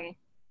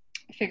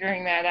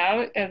 figuring that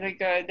out as a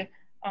good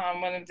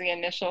one of the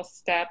initial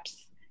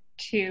steps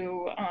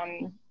to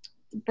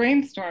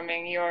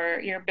brainstorming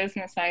your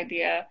business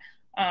idea.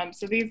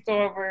 So these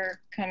go over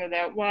kind of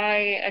that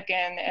why,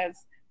 again,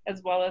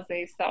 as well as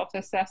a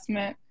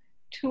self-assessment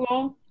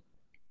tool.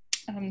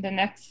 The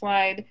next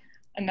slide,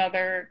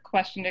 another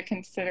question to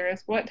consider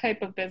is what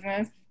type of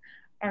business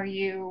are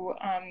you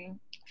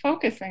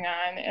focusing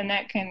on? And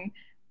that can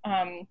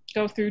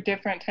go through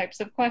different types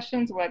of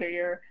questions, whether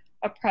you're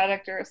a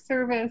product or a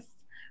service,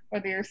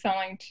 whether you're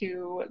selling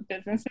to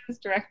businesses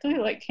directly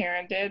like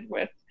Karen did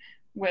with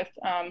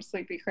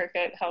Sleepy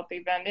Cricket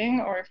Healthy Vending,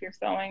 or if you're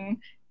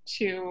selling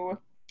to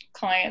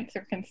clients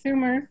or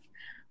consumers,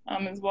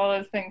 as well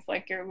as things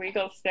like your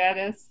legal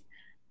status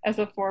as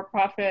a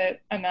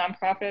for-profit, a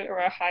nonprofit, or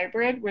a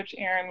hybrid, which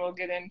Erin will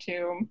get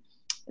into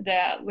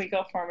that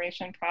legal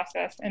formation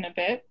process in a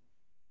bit.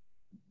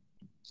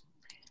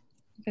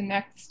 The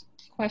next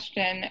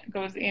question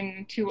goes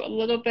into a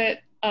little bit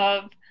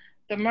of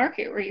the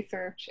market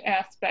research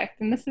aspect,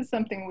 and this is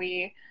something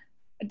we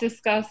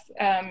discuss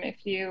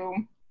if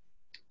you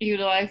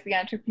utilize the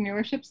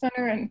Entrepreneurship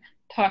Center and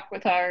talk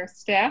with our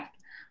staff.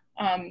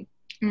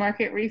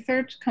 Market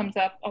research comes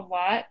up a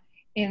lot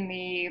in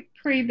the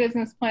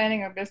pre-business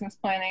planning or business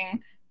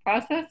planning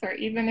process, or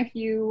even if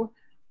you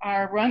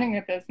are running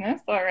a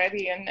business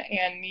already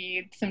and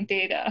need some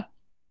data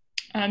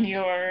on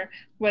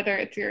whether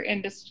it's your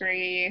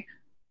industry,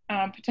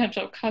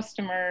 potential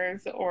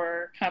customers,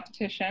 or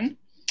competition.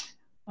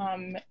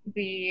 I'll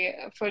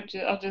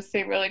just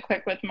say really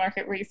quick with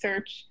market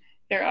research,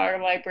 there are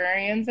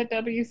librarians at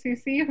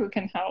WCC who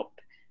can help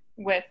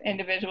with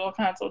individual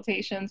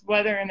consultations,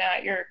 whether or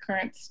not you're a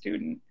current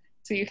student.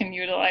 So you can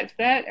utilize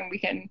that, and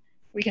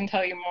we can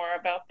tell you more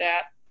about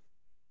that.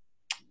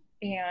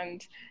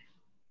 And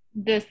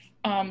this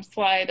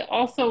slide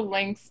also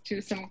links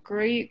to some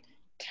great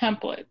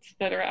templates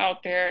that are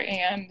out there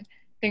and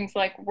things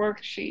like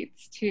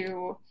worksheets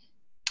to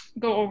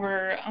go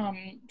over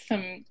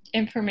some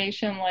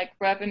information like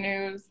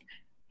revenues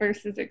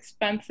versus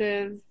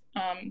expenses,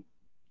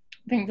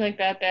 things like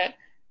that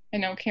I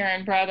know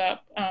Karen brought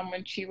up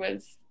when she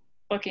was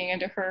looking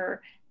into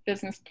her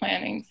business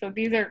planning. So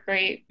these are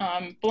great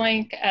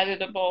blank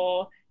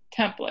editable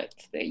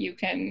templates that you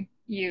can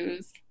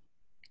use.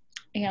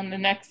 And the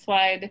next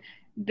slide,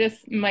 this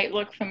might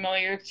look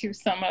familiar to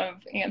some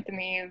of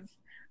Anthony's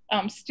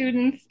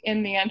students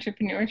in the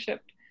entrepreneurship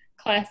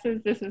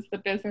classes. This is the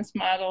business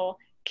model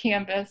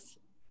canvas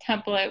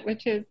template,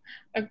 which is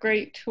a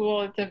great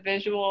tool. It's a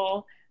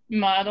visual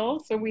model.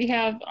 So we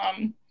have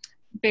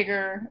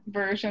bigger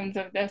versions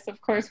of this, of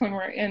course, when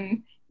we're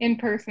in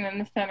person in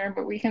the center,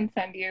 but we can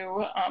send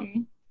you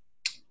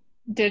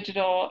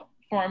digital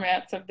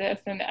formats of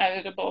this and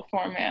editable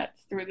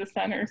formats through the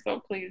center. So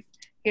please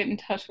get in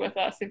touch with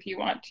us if you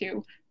want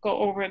to go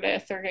over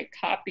this or get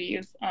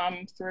copies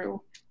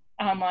through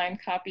online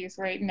copies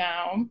right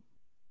now.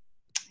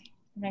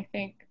 And I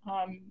think,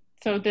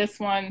 so this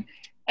one,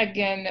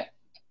 again,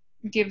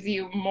 gives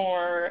you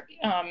more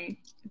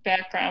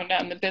background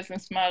on the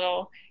business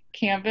model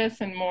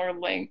canvas and more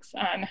links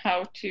on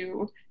how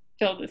to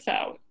fill this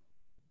out.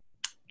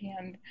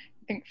 And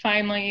I think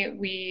finally,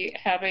 we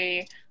have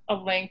a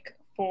link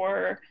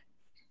for,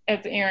 as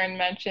Erin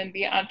mentioned,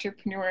 the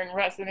Entrepreneur in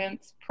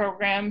Residence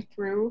program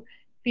through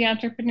the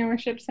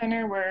Entrepreneurship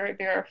Center, where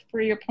there are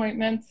free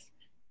appointments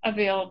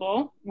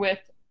available with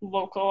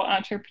local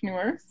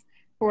entrepreneurs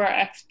who are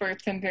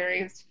experts in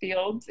various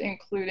fields,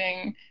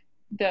 including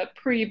the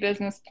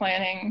pre-business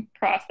planning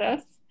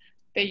process,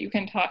 that you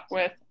can talk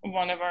with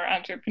one of our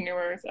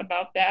entrepreneurs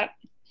about that.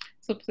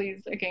 So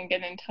please, again,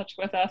 get in touch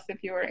with us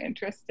if you are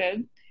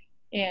interested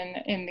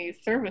in these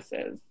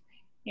services.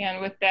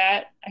 And with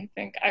that, I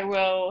think I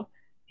will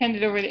hand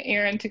it over to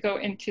Erin to go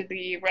into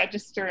the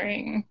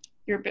registering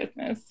your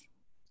business.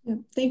 Yeah,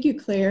 thank you,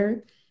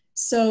 Claire.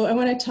 So I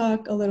want to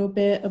talk a little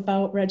bit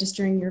about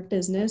registering your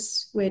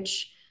business,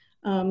 which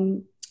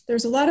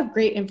there's a lot of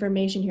great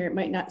information here. It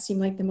might not seem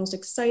like the most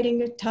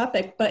exciting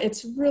topic, but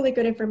it's really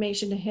good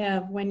information to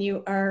have when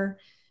you are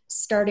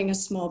starting a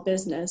small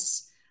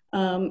business.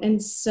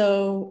 And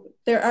so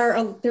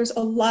there's a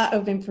lot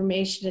of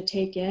information to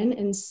take in.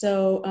 And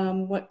so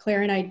what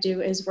Claire and I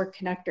do is we're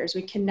connectors.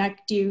 We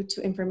connect you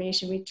to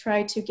information. We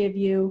try to give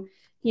you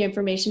the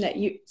information that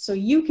so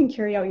you can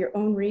carry out your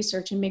own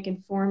research and make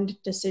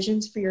informed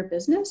decisions for your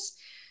business.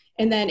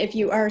 And then if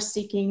you are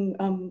seeking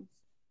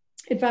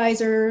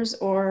advisors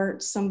or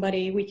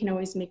somebody, we can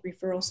always make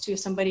referrals to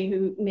somebody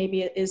who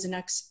maybe is an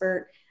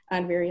expert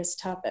on various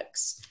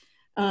topics.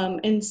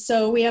 And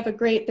so we have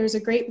there's a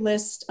great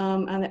list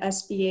on the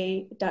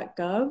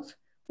SBA.gov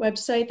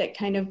website that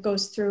kind of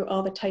goes through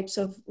all the types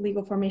of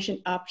legal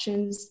formation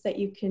options that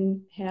you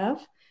can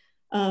have.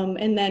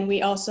 And then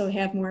we also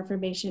have more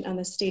information on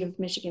the state of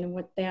Michigan and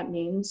what that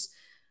means.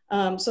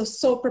 So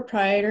sole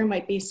proprietor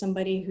might be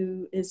somebody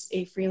who is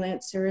a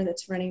freelancer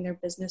that's running their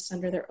business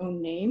under their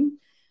own name.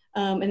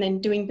 And then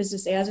doing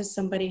business as is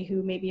somebody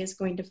who maybe is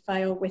going to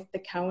file with the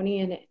county,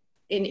 and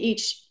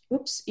each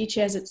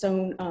has its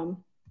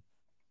own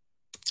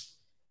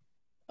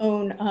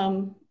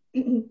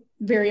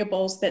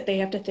variables that they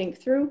have to think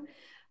through.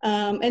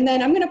 And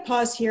then I'm going to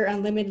pause here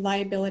on limited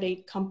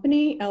liability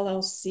company,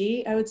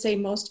 LLC. I would say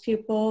most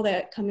people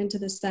that come into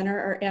the center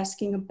are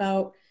asking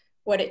about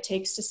what it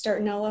takes to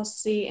start an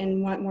LLC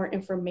and want more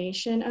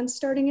information on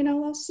starting an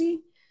LLC.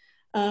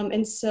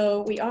 And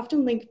so we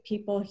often link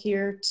people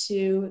here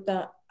to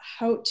the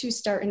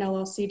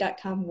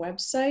howtostartanllc.com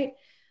website.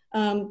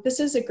 This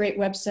is a great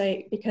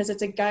website because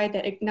it's a guide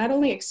that not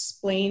only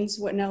explains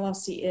what an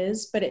LLC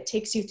is, but it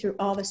takes you through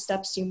all the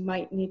steps you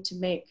might need to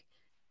make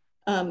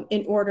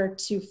in order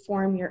to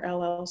form your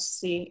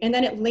LLC. And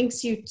then it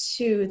links you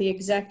to the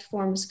exact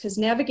forms, because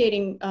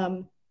navigating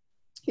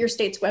your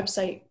state's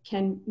website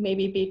can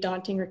maybe be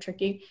daunting or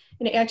tricky.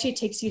 And it actually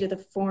takes you to the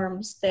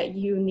forms that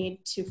you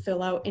need to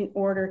fill out in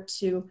order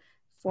to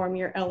form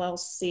your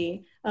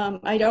LLC.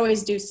 I'd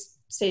always do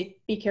say,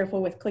 be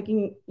careful with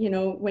clicking,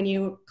 when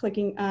you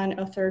clicking on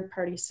a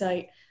third-party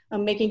site,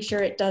 making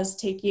sure it does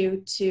take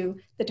you to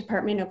the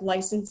Department of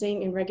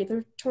Licensing and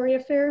Regulatory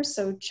Affairs.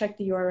 So check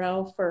the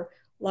URL for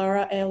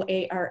LARA,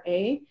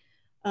 L-A-R-A,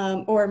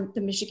 or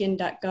the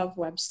michigan.gov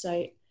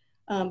website.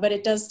 But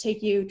it does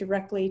take you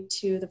directly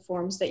to the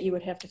forms that you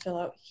would have to fill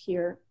out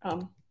here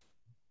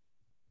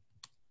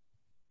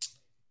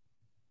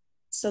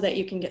so that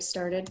you can get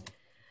started.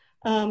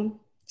 So I'm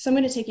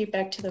going to take you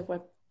back to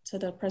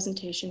the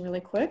presentation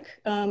really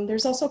quick.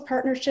 There's also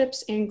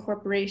partnerships and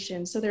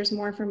corporations. So there's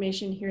more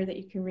information here that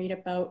you can read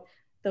about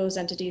those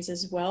entities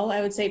as well.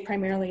 I would say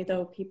primarily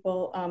though,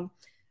 people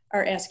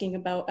are asking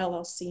about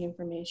LLC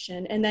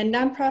information. And then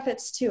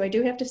nonprofits too. I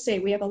do have to say,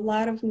 we have a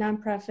lot of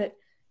nonprofit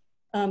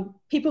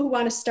people who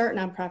want to start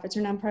nonprofits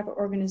or nonprofit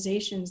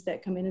organizations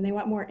that come in and they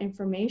want more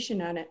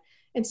information on it.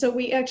 And so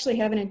we actually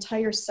have an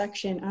entire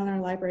section on our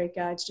library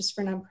guides just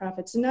for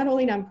nonprofits, and not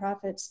only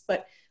nonprofits,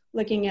 but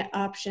looking at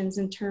options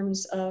in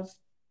terms of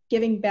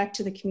giving back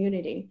to the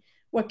community.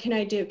 What can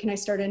I do? Can I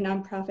start a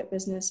nonprofit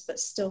business, but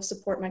still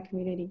support my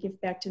community,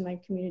 give back to my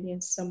community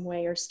in some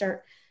way, or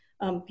start,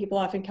 people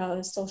often call it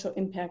a social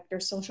impact or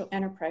social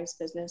enterprise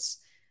business.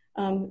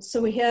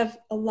 So we have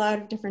a lot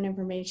of different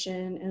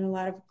information and a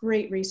lot of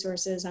great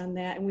resources on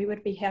that. And we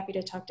would be happy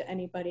to talk to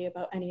anybody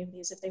about any of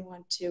these if they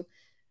want to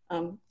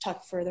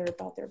talk further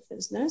about their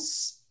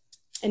business.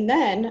 And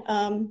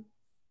then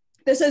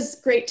this is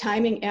great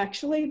timing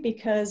actually,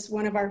 because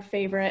one of our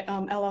favorite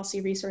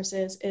LLC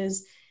resources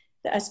is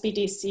the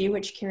SBDC,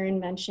 which Karen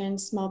mentioned,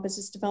 Small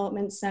Business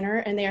Development Center.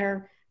 And they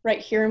are right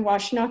here in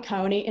Washtenaw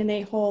County, and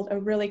they hold a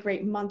really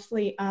great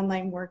monthly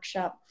online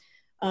workshop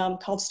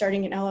called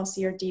Starting an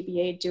LLC or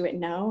DBA Do It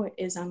Now. It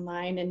is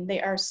online, and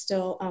they are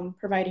still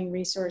providing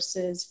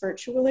resources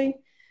virtually.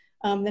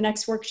 The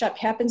next workshop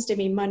happens to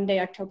be Monday,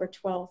 October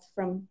 12th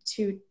from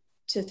 2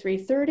 to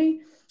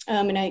 3:30.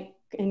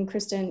 And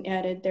Kristen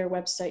added their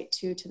website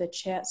too to the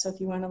chat. So if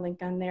you want to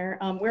link on there,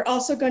 we're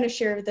also going to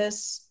share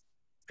this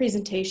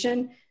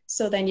presentation,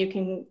 so then you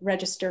can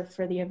register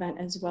for the event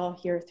as well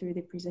here through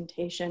the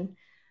presentation.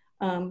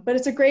 But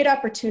it's a great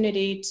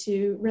opportunity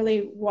to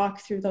really walk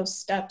through those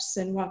steps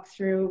and walk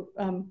through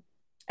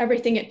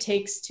everything it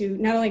takes to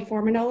not only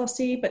form an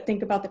LLC, but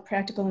think about the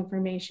practical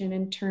information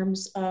in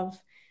terms of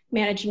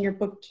managing your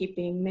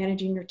bookkeeping,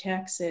 managing your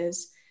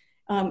taxes.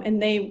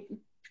 And they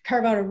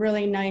carve out a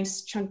really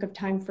nice chunk of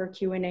time for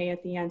Q&A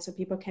at the end so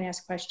people can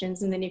ask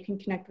questions, and then you can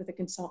connect with a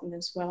consultant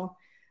as well.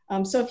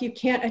 So if you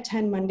can't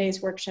attend Monday's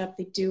workshop,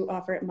 they do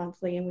offer it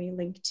monthly, and we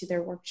link to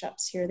their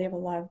workshops here. They have a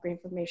lot of great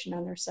information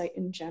on their site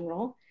in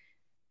general.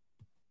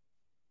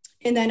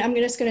 And then I'm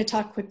just going to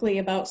talk quickly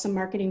about some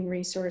marketing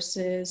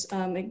resources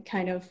and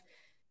kind of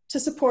to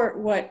support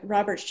what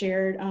Robert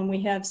shared.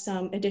 We have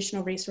some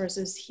additional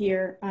resources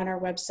here on our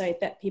website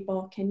that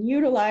people can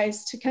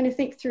utilize to kind of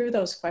think through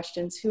those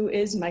questions. Who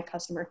is my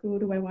customer? Who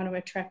do I want to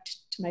attract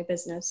to my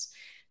business?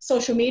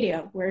 Social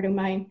media, where do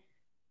my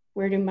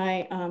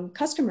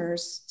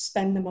customers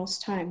spend the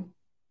most time?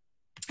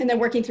 And then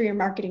working through your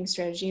marketing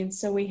strategy. And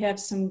so we have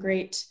some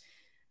great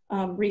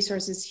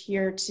resources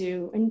here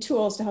and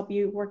tools to help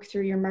you work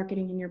through your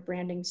marketing and your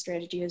branding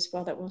strategy as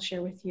well that we'll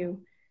share with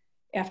you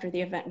after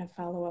the event and a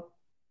follow-up.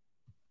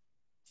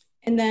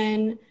 And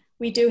then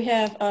we do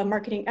have a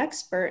marketing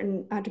expert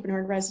and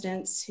entrepreneur in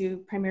residence who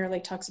primarily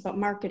talks about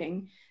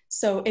marketing.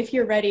 So if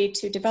you're ready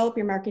to develop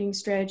your marketing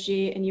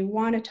strategy and you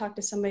want to talk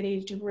to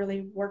somebody to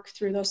really work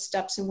through those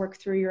steps and work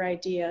through your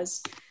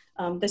ideas,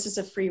 this is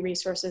a free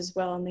resource as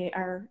well, and they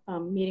are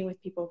meeting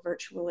with people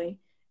virtually.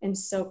 And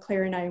so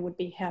Claire and I would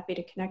be happy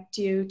to connect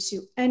you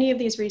to any of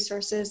these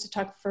resources to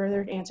talk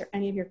further, to answer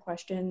any of your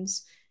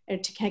questions,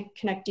 and to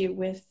connect you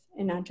with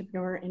an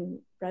entrepreneur in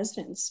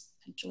residence,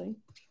 potentially.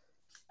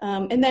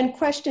 And then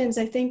questions,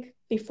 I think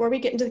before we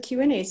get into the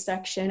Q&A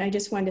section, I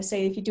just wanted to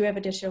say, if you do have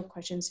additional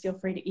questions, feel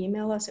free to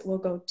email us. It will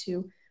go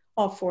to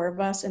all four of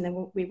us, and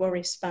then we will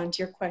respond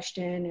to your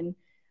question,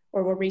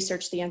 or we'll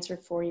research the answer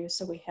for you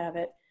so we have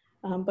it.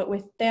 But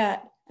with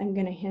that, I'm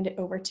going to hand it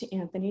over to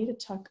Anthony to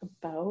talk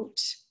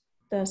about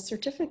the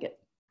certificate.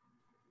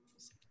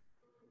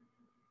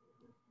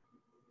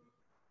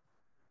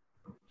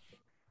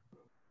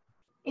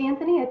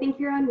 Anthony, I think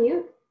you're on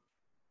mute.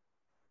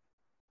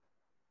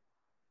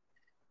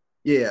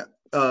 Yeah,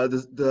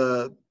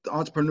 the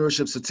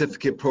Entrepreneurship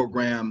Certificate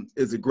Program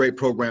is a great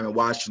program in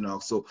Washington.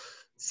 So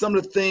some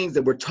of the things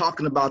that we're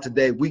talking about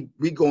today, we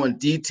go in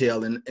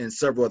detail in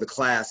several of the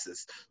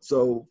classes.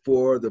 So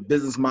for the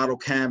business model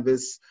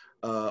canvas,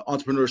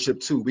 Entrepreneurship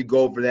 2, we go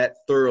over that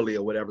thoroughly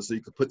or whatever, so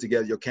you can put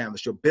together your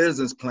canvas. Your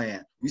business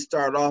plan, we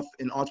start off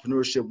in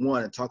Entrepreneurship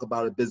 1 and talk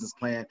about a business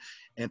plan,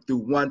 and through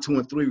 1, 2,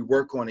 and 3, we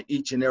work on it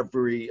each and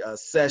every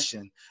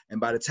session. And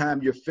by the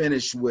time you're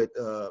finished with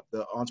the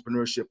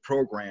entrepreneurship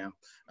program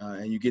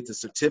and you get the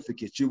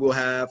certificate, you will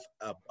have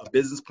a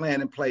business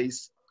plan in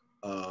place,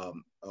 a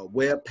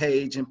web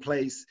page in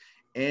place,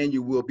 and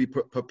you will be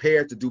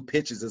prepared to do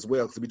pitches as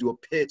well, because we do a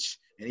pitch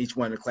in each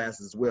one of the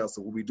classes as well.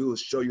 So what we do is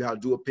show you how to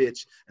do a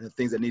pitch and the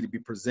things that need to be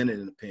presented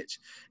in the pitch.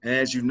 And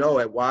as you know,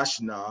 at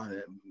Washington,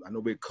 I know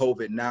we're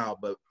COVID now,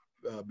 but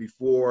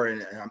before,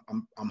 and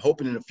I'm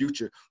hoping in the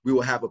future, we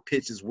will have a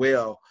pitch as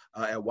well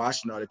at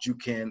Washington that you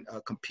can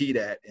compete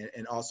at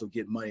and also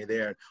get money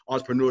there.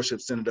 Entrepreneurship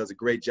Center does a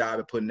great job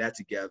at putting that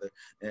together,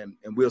 and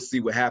we'll see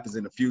what happens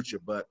in the future.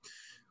 But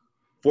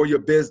for your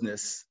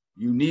business,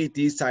 you need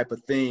these type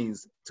of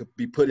things to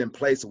be put in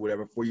place or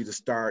whatever for you to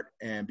start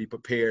and be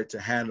prepared to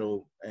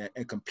handle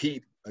and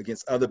compete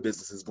against other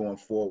businesses going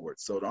forward.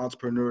 So the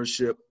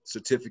Entrepreneurship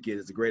Certificate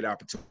is a great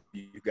opportunity for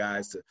you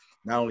guys to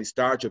not only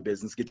start your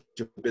business, get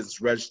your business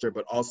registered,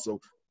 but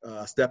also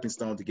a stepping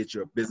stone to get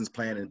your business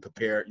plan and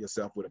prepare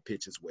yourself with a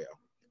pitch as well.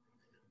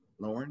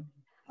 Lauren?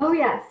 Oh,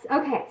 yes.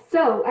 Okay.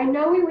 So I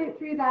know we went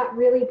through that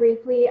really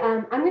briefly.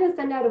 I'm going to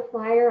send out a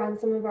flyer on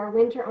some of our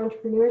winter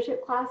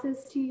entrepreneurship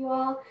classes to you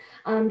all,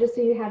 just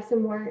so you have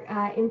some more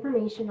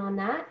information on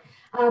that.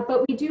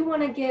 But we do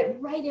want to get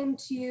right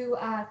into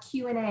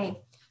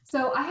Q&A.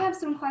 So I have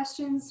some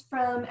questions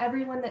from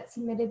everyone that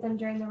submitted them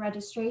during the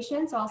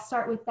registration. So I'll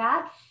start with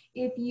that.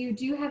 If you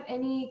do have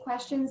any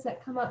questions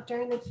that come up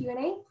during the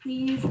Q&A,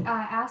 please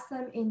ask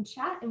them in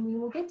chat and we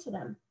will get to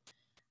them.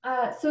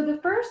 So the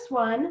first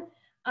one,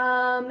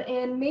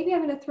 and maybe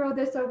I'm going to throw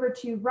this over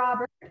to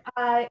Robert,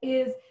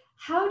 is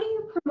how do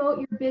you promote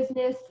your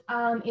business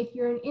if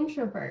you're an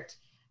introvert?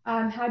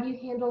 How do you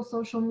handle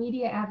social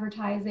media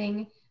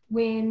advertising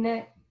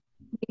when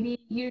maybe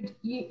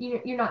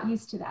you're not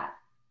used to that?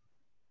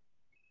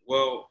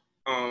 Well,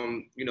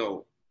 you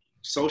know,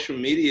 social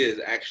media is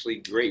actually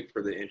great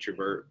for the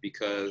introvert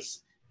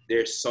because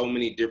there's so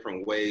many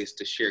different ways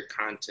to share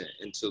content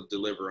and to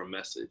deliver a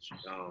message.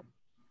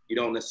 You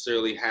don't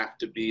necessarily have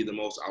to be the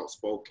most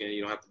outspoken.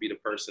 You don't have to be the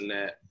person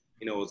that,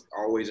 you know, is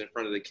always in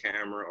front of the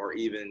camera or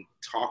even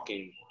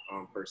talking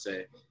per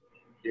se.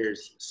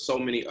 There's so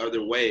many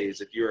other ways.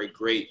 If you're a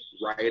great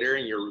writer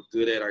and you're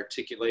good at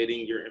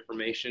articulating your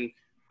information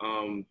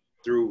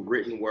through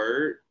written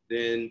word,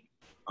 then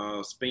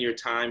spend your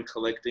time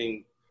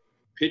collecting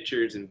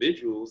pictures and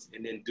visuals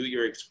and then do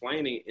your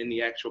explaining in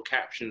the actual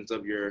captions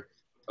of your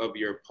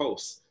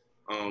posts.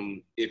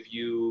 If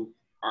you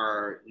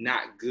are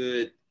not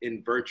good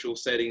in virtual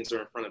settings or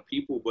in front of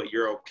people, but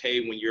you're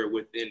okay when you're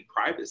within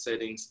private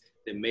settings,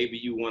 then maybe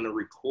you want to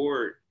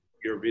record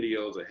your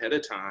videos ahead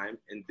of time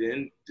and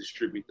then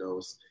distribute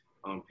those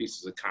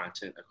pieces of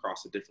content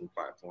across the different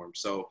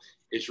platforms. So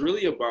it's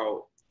really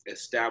about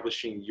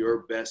establishing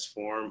your best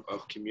form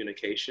of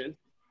communication.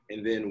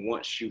 And then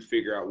once you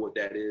figure out what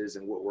that is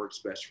and what works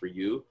best for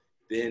you,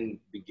 then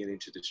beginning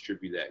to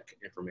distribute that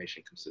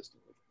information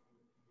consistently.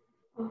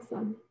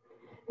 Awesome.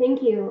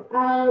 Thank you.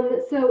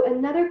 So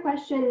another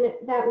question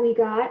that we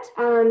got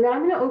that I'm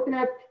going to open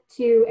up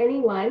to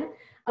anyone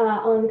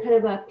on kind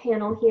of a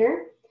panel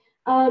here.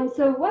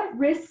 So what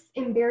risks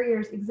and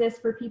barriers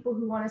exist for people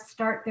who want to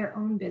start their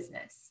own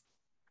business?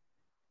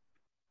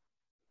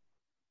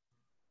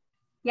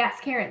 Yes,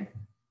 Karen.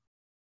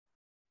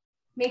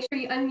 Make sure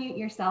you unmute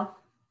yourself.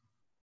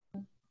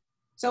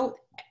 So,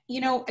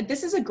 you know,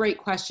 this is a great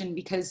question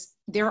because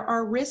there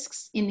are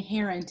risks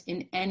inherent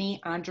in any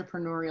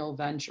entrepreneurial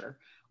venture,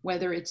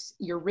 whether it's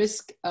your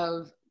risk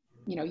of,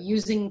 you know,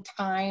 using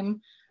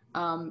time,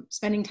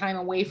 spending time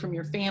away from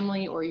your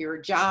family or your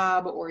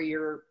job or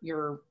your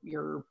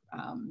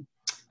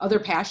other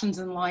passions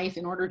in life.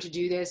 In order to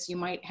do this, you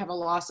might have a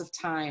loss of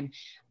time.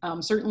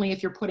 Certainly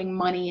if you're putting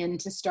money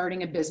into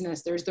starting a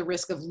business, there's the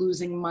risk of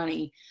losing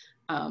money.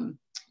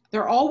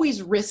 There are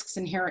always risks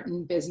inherent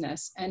in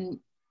business. And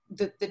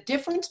the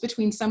difference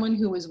between someone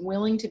who is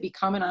willing to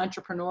become an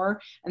entrepreneur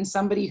and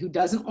somebody who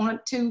doesn't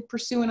want to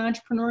pursue an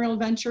entrepreneurial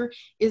venture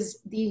is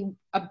the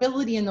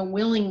ability and the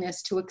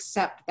willingness to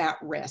accept that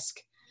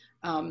risk.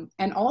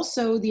 And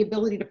also the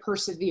ability to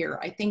persevere.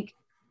 I think,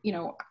 you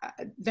know,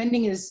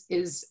 vending is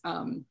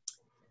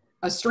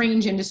a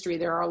strange industry.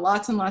 There are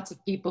lots and lots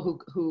of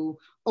people who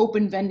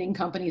open vending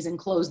companies and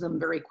close them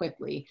very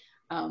quickly.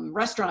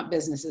 Restaurant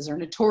businesses are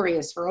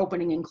notorious for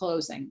opening and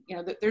closing. You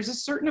know, there's a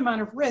certain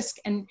amount of risk.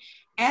 And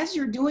as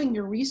you're doing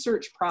your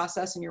research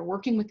process and you're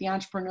working with the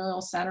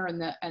Entrepreneurial Center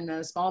and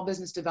the Small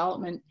Business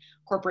Development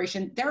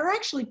Corporation, there are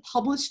actually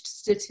published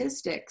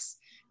statistics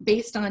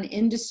based on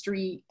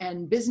industry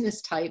and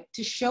business type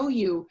to show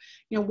you,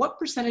 you know, what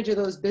percentage of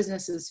those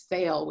businesses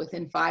fail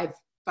within five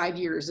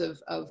years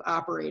of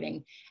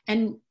operating.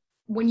 And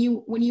when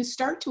you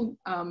start to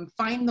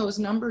find those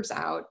numbers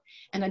out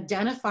and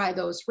identify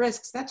those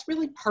risks, that's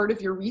really part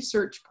of your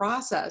research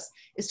process,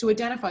 is to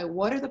identify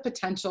what are the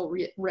potential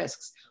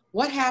risks.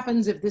 What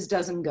happens if this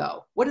doesn't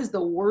go? What is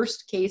the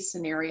worst case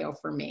scenario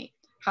for me?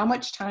 How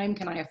much time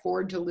can I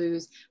afford to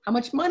lose? How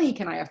much money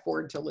can I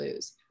afford to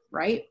lose,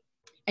 right?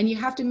 And you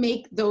have to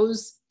make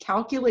those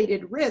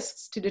calculated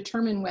risks to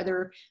determine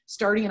whether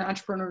starting an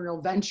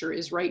entrepreneurial venture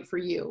is right for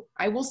you.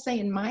 I will say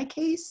in my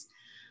case,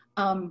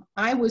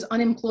 I was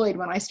unemployed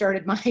when I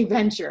started my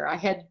venture. I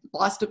had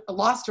lost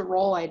a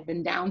role. I had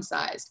been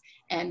downsized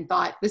and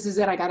thought, this is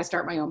it. I got to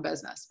start my own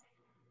business.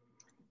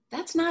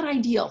 That's not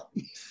ideal.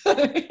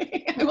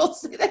 I will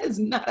say that is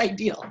not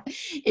ideal.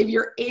 If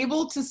you're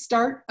able to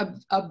start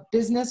a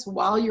business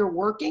while you're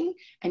working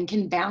and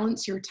can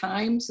balance your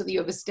time so that you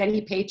have a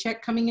steady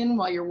paycheck coming in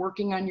while you're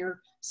working on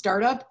your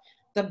startup,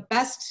 the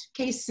best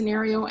case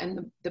scenario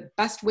and the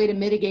best way to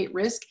mitigate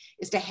risk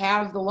is to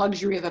have the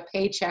luxury of a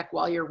paycheck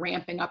while you're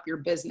ramping up your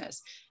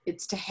business.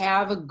 It's to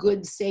have a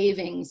good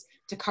savings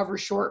to cover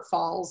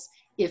shortfalls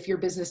if your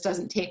business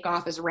doesn't take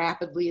off as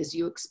rapidly as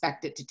you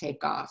expect it to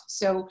take off.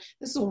 So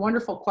this is a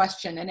wonderful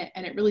question, and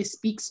it really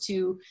speaks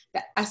to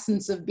the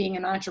essence of being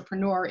an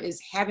entrepreneur, is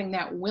having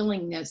that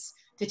willingness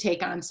to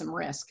take on some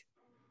risk.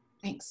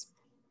 Thanks.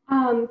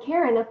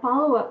 Karen, a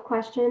follow-up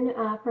question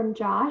from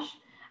Josh.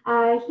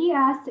 He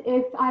asked,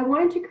 if I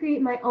wanted to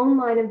create my own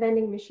line of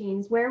vending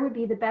machines, where would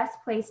be the best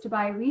place to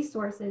buy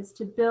resources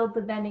to build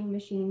the vending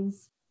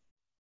machines?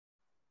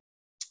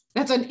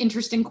 That's an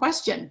interesting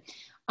question.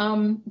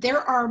 There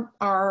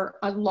are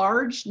a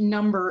large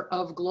number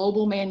of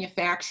global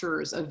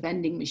manufacturers of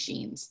vending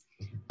machines.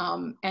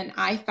 And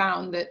I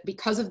found that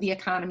because of the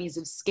economies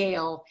of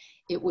scale,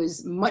 it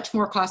was much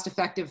more cost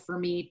effective for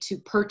me to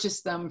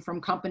purchase them from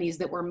companies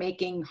that were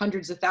making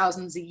hundreds of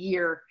thousands a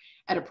year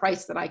at a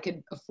price that I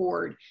could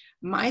afford.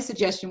 My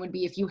suggestion would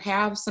be, if you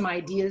have some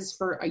ideas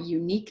for a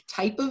unique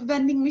type of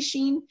vending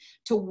machine,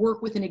 to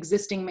work with an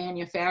existing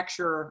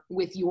manufacturer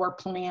with your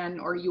plan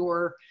or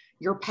your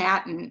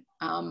patent,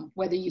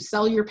 whether you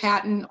sell your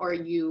patent or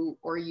you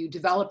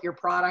develop your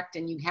product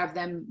and you have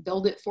them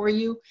build it for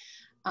you.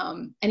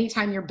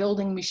 Anytime you're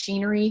building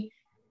machinery,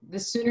 the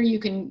sooner you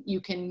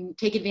can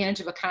take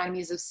advantage of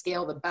economies of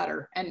scale, the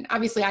better. And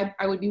obviously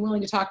I would be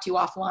willing to talk to you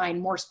offline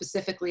more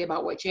specifically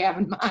about what you have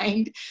in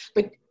mind,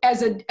 but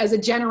as a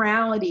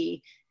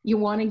generality, you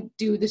want to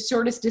do the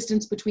shortest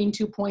distance between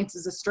 2 points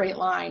is a straight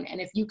line.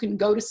 And if you can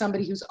go to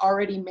somebody who's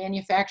already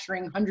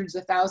manufacturing hundreds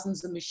of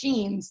thousands of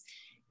machines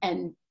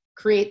and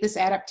create this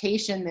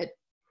adaptation that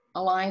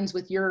aligns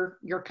with your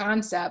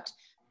concept,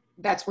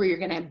 that's where you're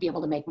going to be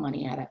able to make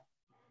money at it.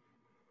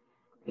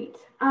 Great.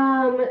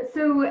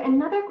 So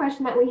another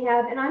question that we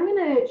have, and I'm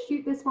going to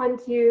shoot this one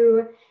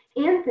to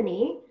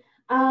Anthony.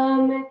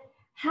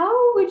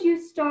 How would you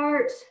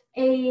start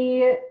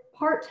a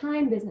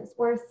part-time business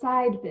or a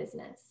side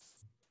business?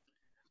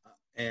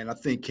 And I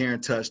think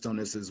Karen touched on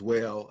this as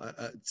well.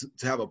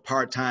 To have a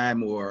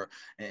part-time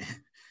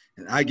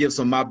and I give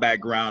some of my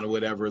background or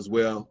whatever as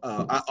well.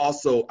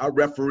 I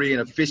referee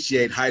and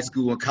officiate high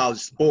school and college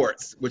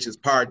sports, which is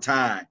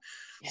part-time.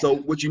 So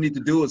what you need to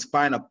do is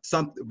find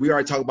we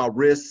already talked about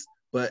risks,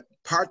 but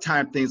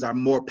part-time things are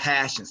more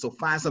passion. So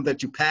find something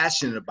that you're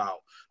passionate about,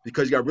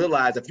 because you got to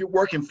realize if you're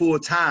working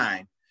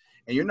full-time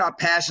and you're not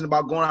passionate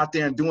about going out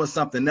there and doing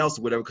something else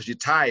or whatever because you're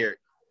tired,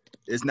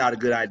 it's not a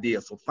good idea.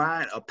 So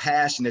find a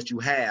passion that you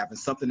have and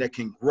something that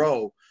can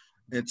grow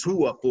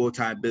into a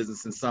full-time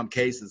business in some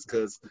cases,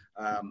 because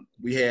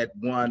we had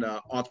one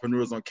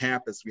entrepreneurs on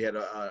campus. We had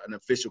an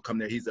official come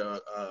there. He's a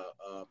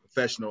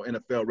professional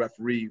NFL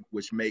referee,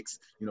 which makes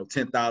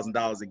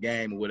 $10,000 a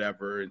game or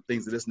whatever, and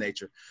things of this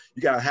nature.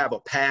 You got to have a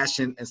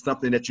passion and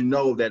something that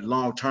that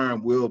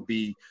long-term will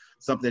be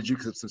something that you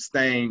could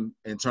sustain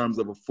in terms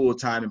of a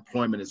full-time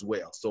employment as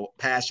well. So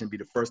passion be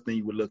the first thing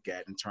you would look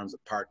at in terms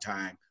of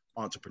part-time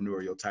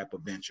entrepreneurial type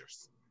of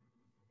ventures.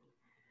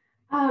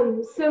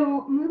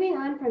 So moving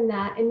on from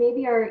that, and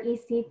maybe our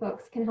EC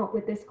folks can help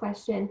with this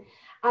question.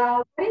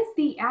 What is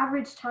the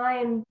average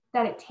time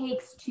that it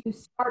takes to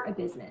start a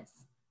business?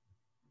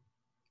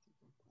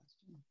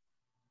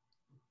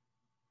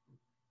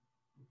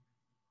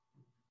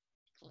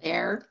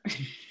 Claire?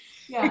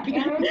 Yeah,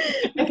 Aaron?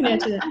 I can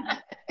answer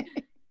that.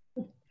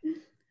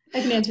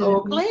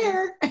 Oh,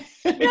 Claire.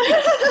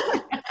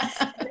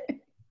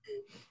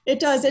 It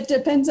does. It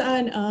depends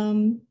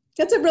on,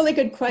 that's a really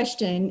good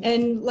question.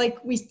 And like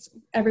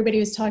everybody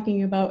was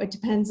talking about, it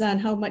depends on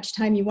how much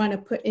time you want to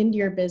put into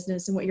your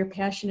business and what you're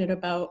passionate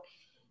about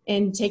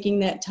and taking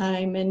that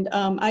time. And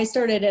I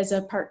started as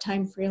a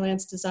part-time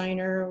freelance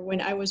designer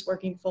when I was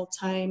working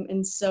full-time.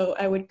 And so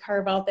I would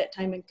carve out that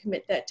time and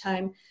commit that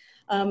time.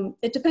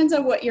 It depends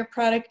on what your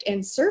product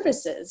and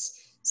service is.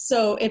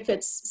 So if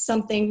it's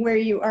something where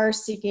you are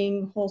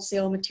seeking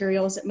wholesale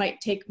materials, it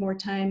might take more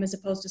time as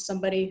opposed to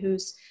somebody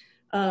who's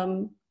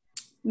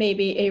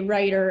maybe a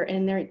writer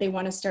and they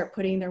want to start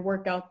putting their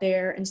work out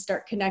there and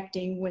start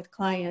connecting with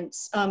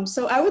clients.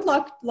 So I would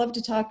love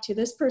to talk to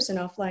this person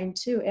offline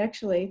too,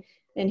 actually,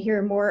 and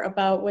hear more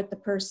about what the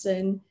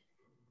person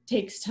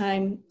takes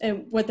time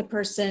and what the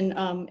person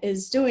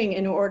is doing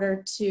in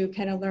order to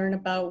kind of learn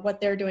about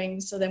what they're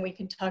doing. So then we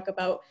can talk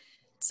about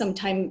some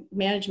time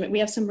management. We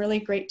have some really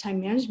great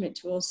time management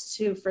tools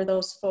too for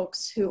those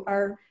folks who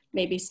are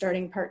maybe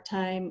starting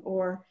part-time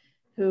or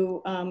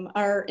who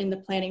are in the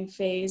planning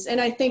phase.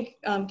 And I think,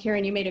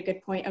 Karen, you made a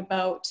good point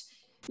about,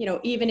 you know,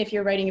 even if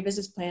you're writing a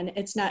business plan,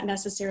 it's not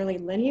necessarily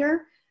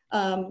linear.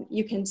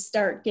 You can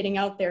start getting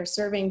out there,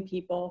 serving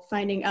people,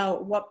 finding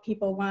out what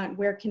people want,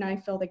 where can I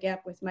fill the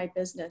gap with my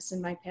business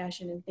and my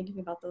passion, and thinking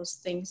about those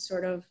things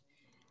sort of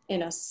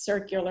in a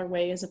circular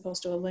way as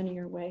opposed to a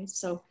linear way.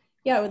 So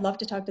yeah, I would love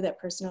to talk to that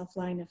person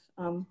offline if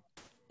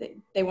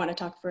they want to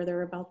talk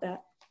further about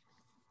that.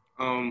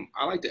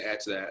 I like to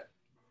add to that.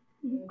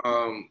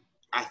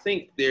 I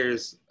think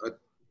there's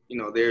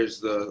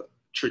the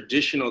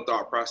traditional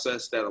thought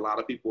process that a lot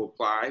of people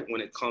apply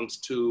when it comes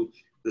to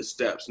the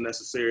steps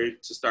necessary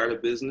to start a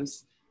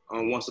business.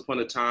 Once upon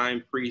a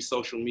time,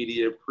 pre-social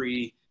media,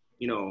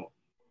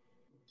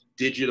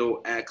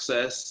 digital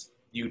access,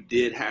 you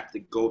did have to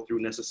go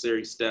through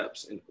necessary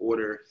steps in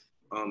order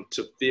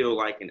to feel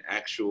like an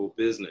actual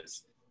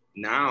business.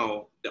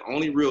 Now, the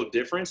only real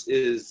difference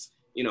is,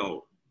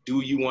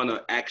 do you want an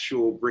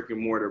actual brick and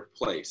mortar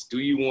place? Do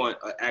you want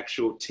an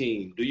actual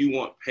team? Do you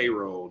want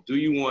payroll? Do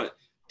you want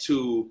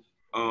to,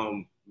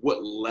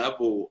 what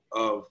level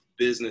of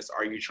business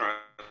are you trying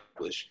to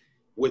accomplish?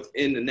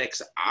 Within the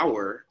next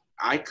hour,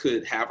 I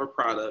could have a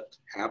product,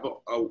 have a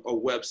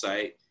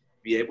website,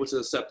 be able to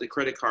accept a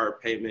credit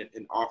card payment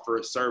and offer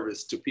a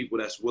service to people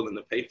that's willing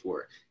to pay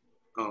for it.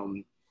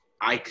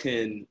 I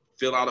can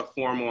fill out a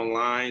form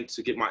online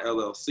to get my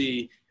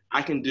LLC.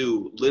 I can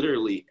do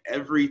literally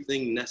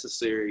everything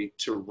necessary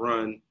to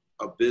run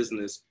a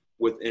business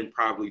within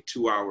probably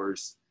 2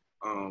 hours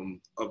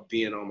of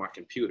being on my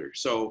computer.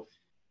 So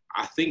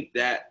I think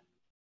that,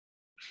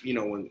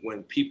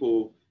 when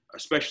people,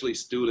 especially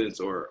students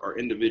or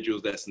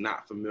individuals that's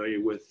not familiar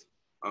with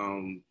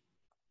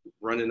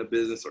running a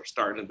business or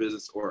starting a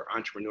business or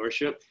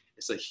entrepreneurship,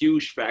 it's a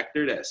huge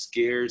factor that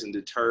scares and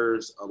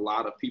deters a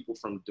lot of people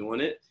from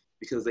doing it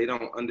because they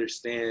don't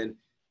understand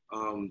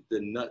the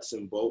nuts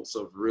and bolts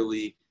of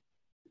really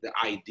the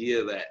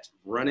idea that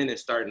running and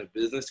starting a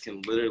business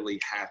can literally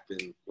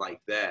happen like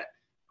that.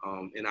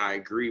 And I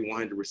agree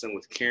 100%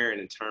 with Karen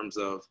in terms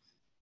of,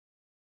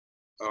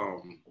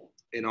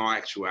 in all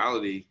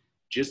actuality,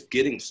 just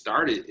getting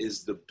started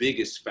is the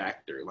biggest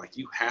factor. Like,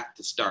 you have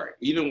to start,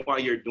 even while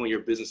you're doing your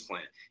business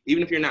plan.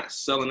 Even if you're not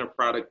selling a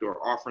product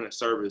or offering a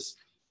service,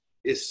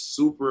 it's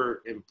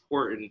super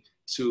important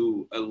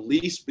to at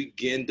least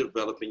begin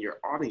developing your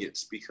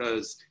audience,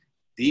 because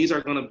these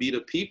are going to be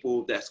the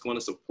people that's going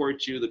to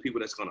support you, the people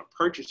that's going to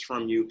purchase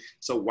from you.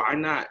 So why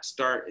not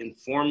start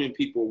informing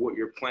people what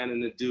you're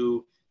planning to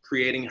do,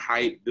 creating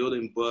hype,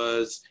 building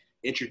buzz,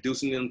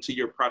 introducing them to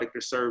your product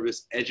or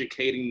service,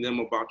 educating them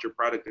about your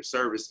product or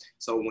service.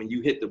 So when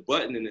you hit the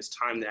button and it's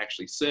time to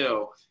actually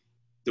sell,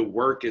 the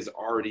work is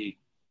already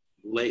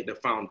laid, the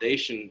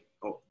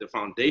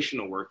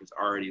foundational work is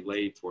already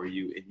laid for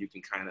you, and you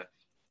can kind of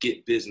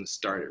get business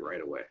started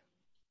right away.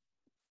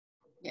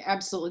 Yeah,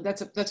 absolutely.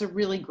 That's a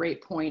really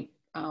great point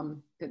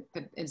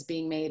that is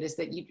being made, is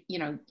that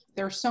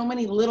there are so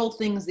many little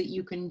things that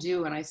you can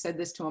do. And I said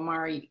this to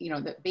Amari,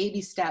 that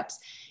baby steps,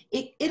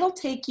 it'll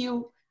take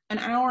you an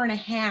hour and a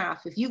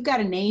half. If you've got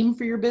a name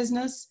for your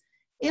business,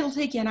 it'll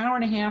take you an hour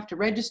and a half to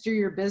register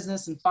your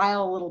business and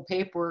file a little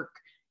paperwork,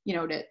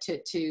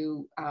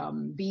 to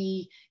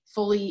be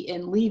fully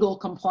in legal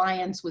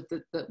compliance with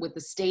the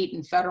state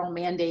and federal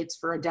mandates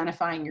for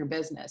identifying your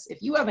business.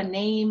 If you have a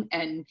name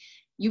and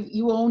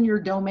you own your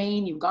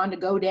domain, you've gone to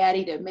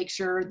GoDaddy to make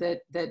sure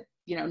that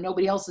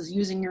nobody else is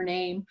using your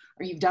name,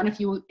 or you've done a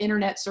few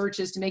internet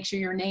searches to make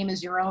sure your name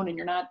is your own and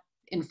you're not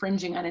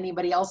infringing on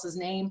anybody else's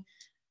name,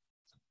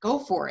 go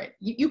for it.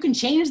 You can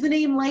change the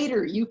name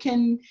later. You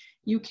can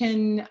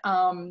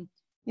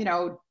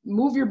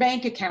move your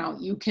bank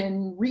account. You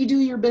can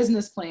redo your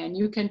business plan.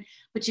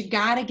 But you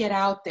got to get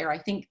out there. I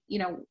think,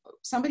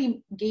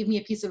 somebody gave me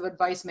a piece of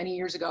advice many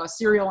years ago, a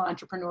serial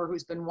entrepreneur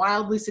who's been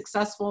wildly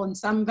successful in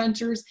some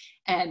ventures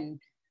and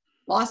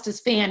lost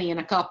his fanny in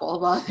a couple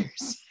of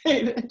others.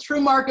 A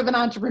true mark of an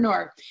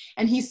entrepreneur.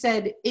 And he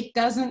said, it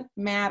doesn't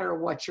matter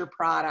what your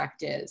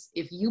product is.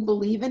 If you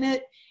believe in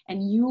it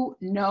and you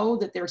know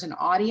that there's an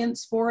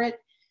audience for it,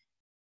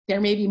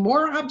 there may be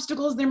more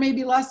obstacles, there may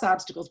be less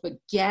obstacles, but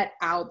get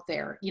out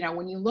there.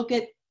 When you look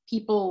at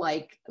people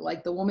like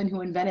the woman who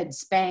invented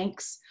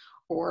Spanx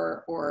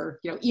or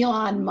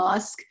Elon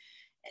Musk,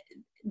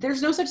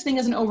 there's no such thing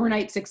as an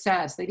overnight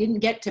success. They didn't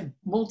get to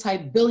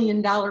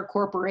multi-billion-dollar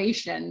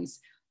corporations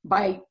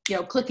by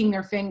clicking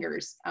their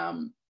fingers.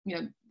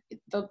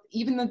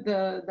 Even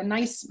the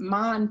nice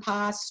ma and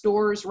pa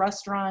stores,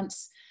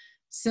 restaurants,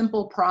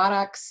 simple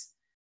products,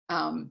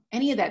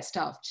 any of that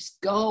stuff,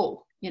 just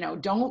go.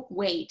 Don't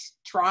wait.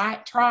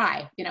 Try.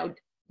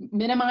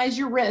 Minimize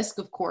your risk,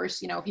 of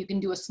course. If you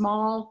can do a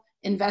small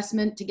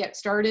investment to get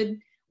started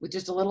with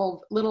just a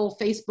little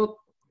Facebook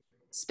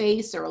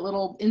space or a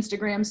little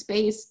Instagram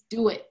space,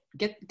 do it.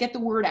 get the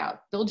word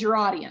out, build your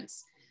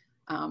audience,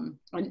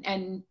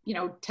 and you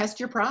know, test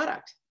your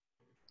product.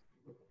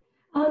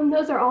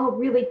 Those are all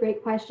really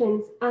great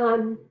questions.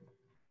 And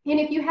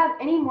if you have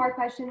any more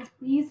questions,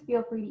 please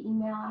feel free to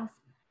email us.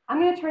 I'm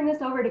going to turn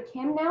this over to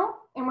Kim now,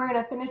 and we're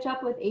going to finish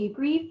up with a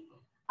brief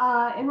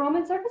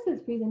enrollment services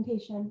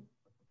presentation.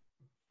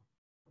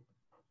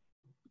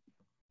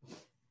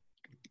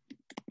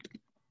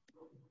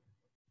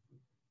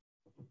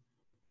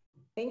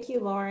 Thank you,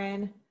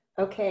 Lauren.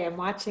 Okay, I'm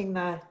watching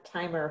the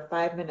timer,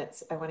 5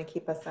 minutes. I want to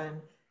keep us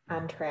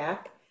on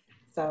track.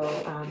 So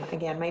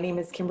again, my name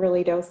is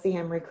Kimberly Dosey.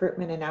 I'm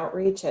recruitment and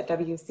outreach at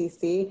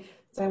WCC.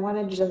 So I want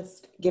to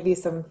just give you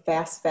some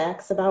fast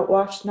facts about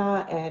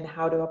WashNA and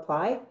how to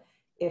apply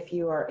if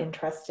you are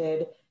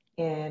interested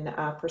in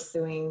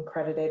pursuing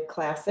credited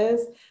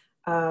classes.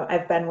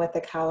 I've been with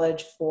the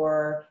college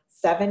for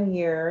 7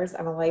 years.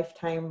 I'm a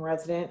lifetime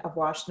resident of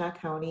Washtenaw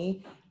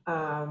County.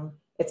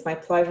 It's my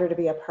pleasure to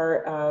be a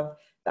part of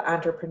the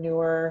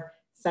Entrepreneur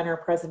Center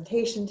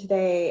presentation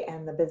today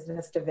and the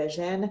business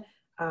division.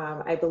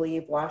 I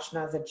believe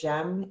Washtenaw is a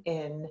gem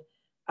in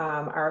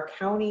our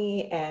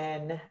county,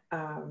 and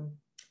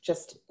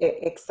just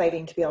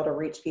exciting to be able to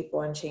reach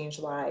people and change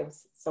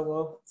lives. So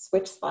we'll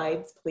switch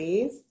slides,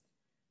 please.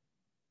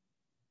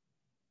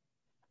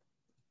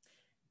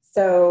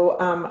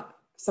 So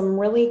some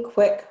really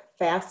quick,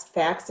 fast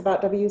facts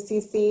about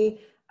WCC.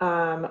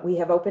 We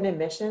have open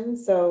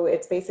admissions, so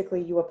it's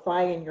basically you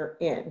apply and you're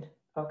in,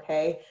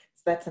 okay?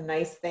 So that's a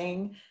nice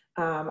thing.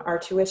 Our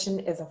tuition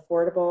is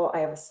affordable. I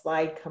have a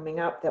slide coming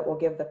up that will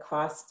give the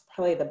costs,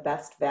 probably the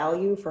best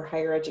value for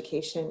higher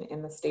education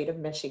in the state of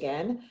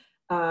Michigan.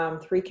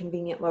 3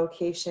 convenient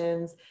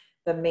locations,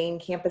 the main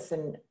campus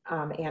in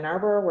Ann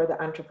Arbor, where the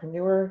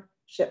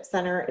Entrepreneurship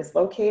Center is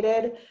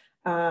located.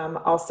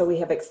 Also, we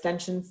have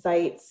extension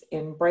sites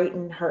in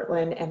Brighton,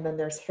 Heartland, and then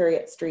there's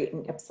Harriet Street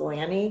in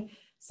Ypsilanti.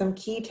 Some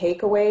key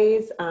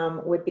takeaways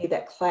would be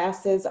that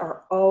classes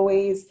are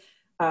always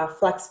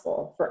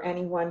flexible for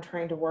anyone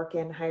trying to work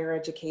in higher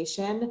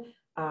education.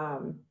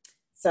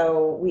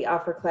 So we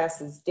offer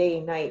classes day,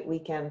 night,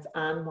 weekends,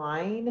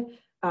 online.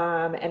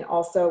 And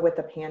also with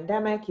the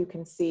pandemic, you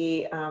can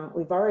see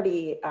we've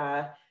already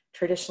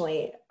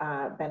traditionally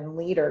been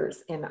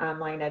leaders in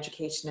online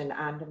education and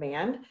on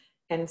demand.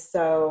 And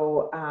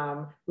so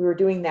we were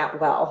doing that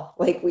well.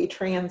 Like, we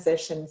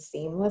transitioned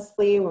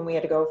seamlessly when we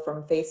had to go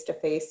from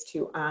face-to-face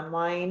to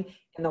online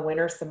in the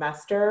winter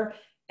semester.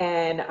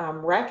 And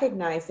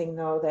recognizing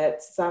though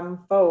that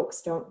some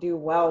folks don't do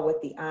well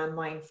with the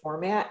online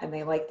format and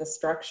they like the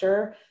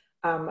structure,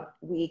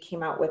 we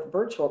came out with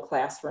virtual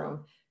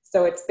classroom.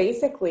 So it's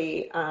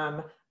basically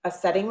a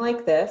setting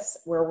like this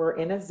where we're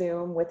in a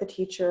Zoom with a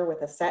teacher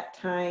with a set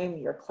time,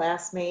 your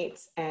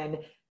classmates, and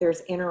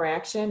there's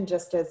interaction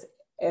just as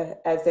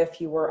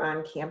if you were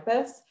on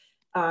campus.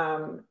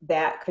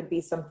 That could be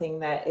something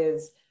that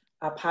is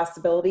a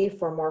possibility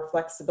for more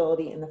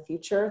flexibility in the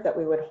future, that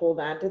we would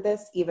hold on to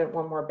this even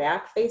when we're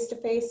back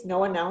face-to-face.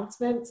 No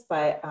announcements,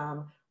 but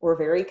we're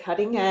very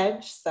cutting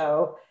edge.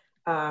 So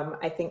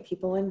I think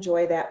people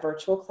enjoy that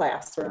virtual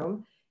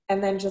classroom.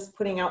 And then just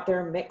putting out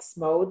their mixed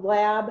mode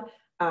lab.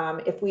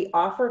 If we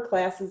offer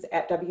classes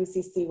at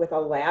WCC with a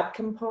lab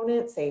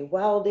component, say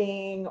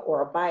welding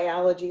or a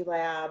biology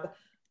lab,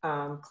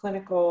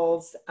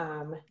 clinicals,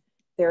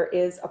 there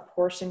is a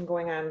portion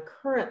going on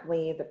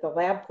currently that the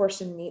lab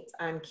portion meets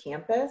on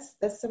campus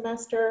this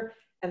semester,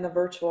 and the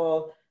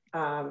virtual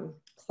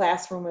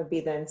classroom would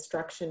be the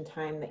instruction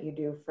time that you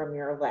do from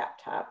your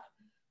laptop.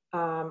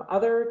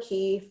 Other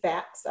key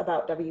facts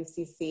about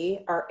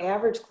WCC, our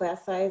average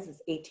class size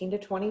is 18 to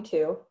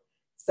 22.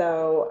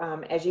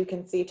 So as you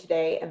can see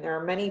today, and there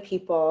are many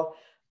people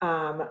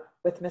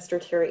with Mr.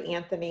 Terry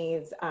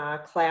Anthony's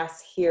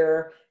class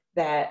here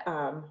that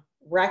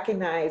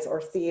recognize or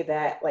see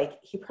that, like,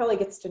 he probably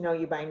gets to know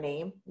you by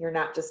name. You're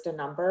not just a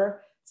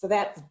number. So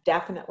that's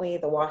definitely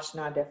the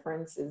Washtenaw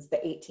difference, is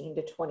the 18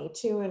 to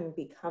 22 and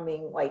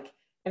becoming like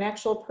an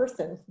actual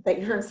person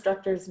that your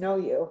instructors know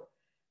you.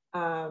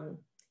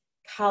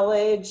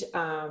 College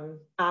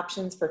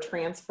options for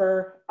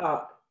transfer,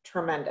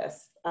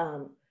 tremendous.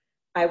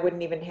 I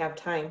wouldn't even have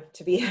time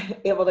to be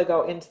able to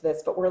go into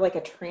this, but we're like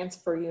a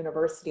transfer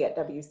university at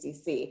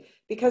WCC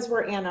because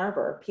we're Ann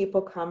Arbor. People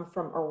come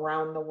from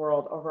around the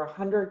world. Over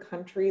 100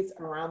 countries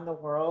around the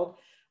world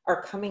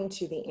are coming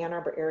to the Ann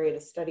Arbor area to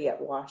study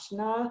at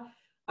Washtenaw.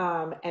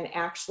 And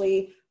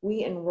actually,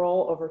 we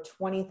enroll over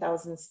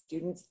 20,000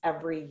 students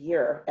every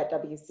year at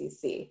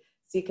WCC.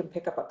 So you can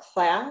pick up a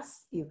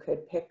class, you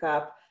could pick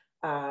up,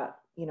 earn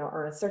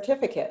a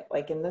certificate,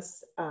 like in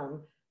this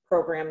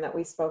program that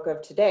we spoke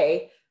of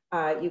today.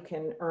 You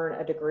can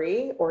earn a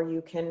degree, or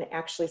you can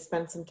actually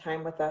spend some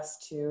time with us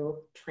to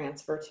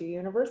transfer to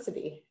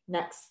university.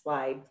 Next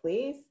slide,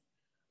 please.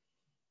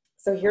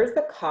 So here's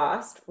the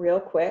cost real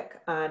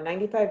quick,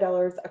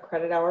 $95 a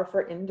credit hour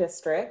for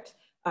in-district,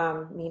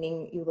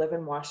 meaning you live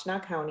in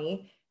Washtenaw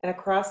County, and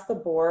across the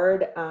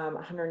board,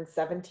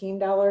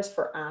 $117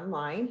 for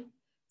online.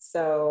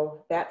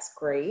 So that's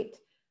great.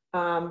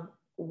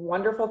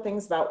 Wonderful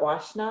things about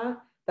Washtenaw.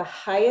 The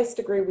highest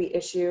degree we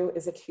issue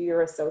is a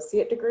 2-year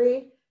associate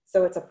degree.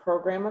 So it's a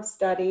program of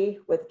study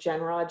with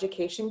general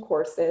education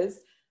courses,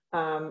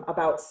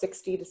 about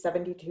 60 to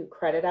 72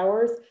 credit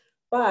hours.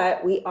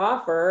 But we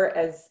offer,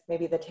 as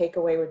maybe the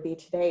takeaway would be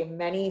today,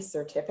 many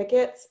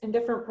certificates in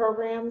different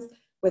programs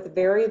with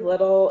very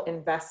little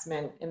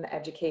investment in the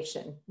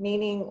education,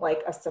 meaning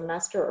like a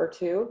semester or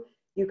two,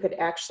 you could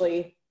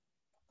actually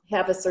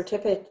have a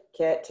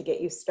certificate to get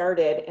you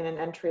started in an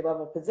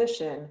entry-level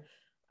position,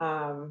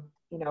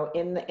 you know,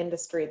 in the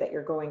industry that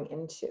you're going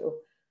into.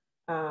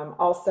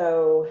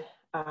 Also,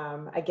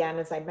 again,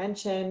 as I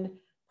mentioned,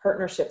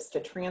 partnerships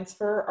to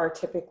transfer are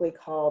typically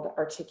called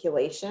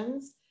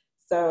articulations.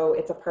 So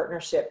it's a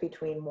partnership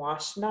between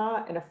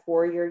Washtenaw and a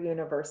 4-year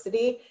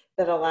university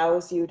that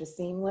allows you to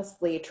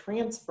seamlessly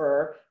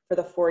transfer for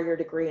the 4-year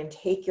degree and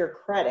take your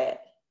credit.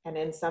 And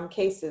in some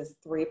cases,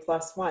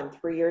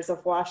 3+1, 3 years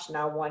of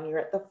Washtenaw, 1 year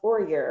at the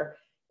 4-year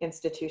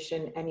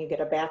institution, and you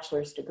get a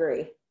bachelor's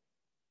degree.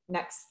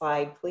 Next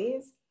slide,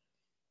 please.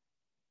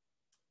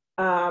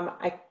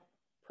 I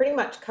pretty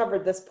much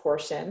covered this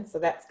portion, so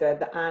that's good.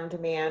 The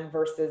on-demand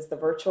versus the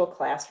virtual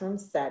classroom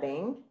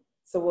setting.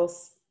 So we'll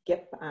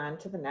skip on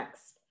to the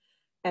next.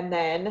 And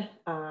then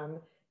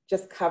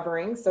just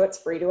covering, so it's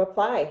free to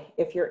apply.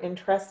 If you're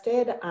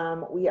interested,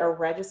 we are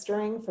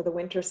registering for the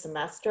winter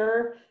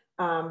semester.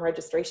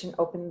 Registration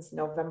opens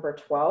November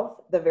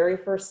 12th. The very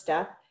first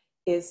step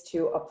is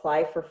to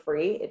apply for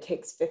free. It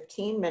takes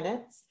 15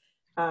 minutes.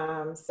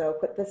 So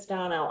put this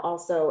down. I'll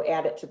also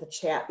add it to the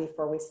chat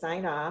before we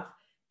sign off.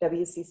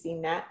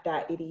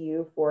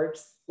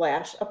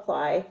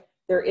 wccnet.edu/apply.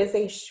 There is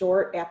a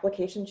short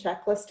application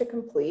checklist to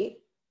complete.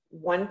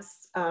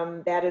 Once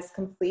that is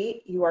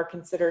complete, you are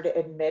considered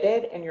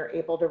admitted and you're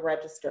able to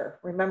register.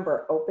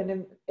 Remember,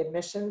 open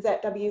admissions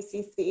at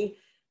WCC.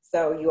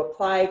 So you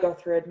apply, go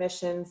through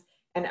admissions,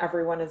 and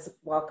everyone is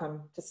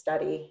welcome to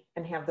study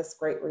and have this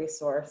great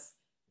resource.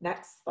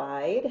 Next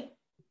slide.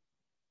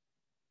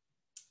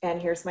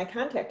 And here's my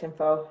contact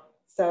info.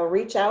 So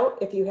reach out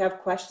if you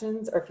have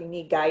questions or if you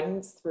need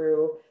guidance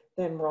through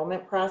the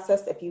enrollment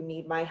process. If you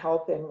need my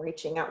help in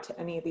reaching out to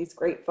any of these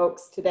great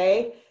folks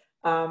today,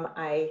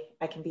 I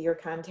can be your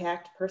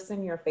contact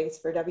person, your face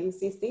for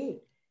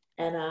WCC.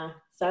 And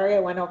sorry I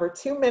went over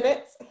 2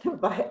 minutes,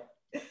 but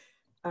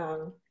I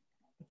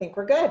think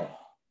we're good.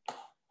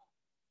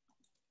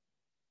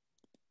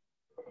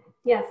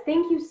 Yes,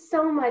 thank you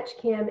so much,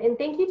 Kim. And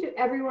thank you to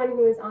everyone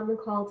who is on the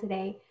call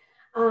today.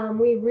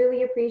 We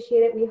really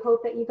appreciate it. We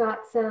hope that you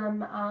got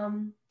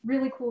some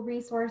really cool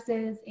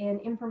resources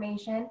and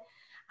information.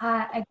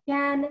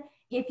 Again,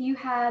 if you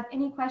have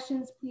any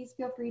questions, please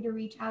feel free to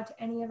reach out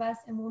to any of us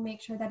and we'll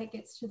make sure that it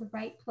gets to the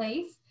right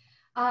place.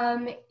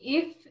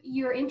 If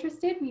you're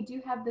interested, we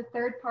do have the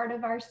 3rd part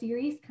of our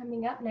series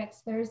coming up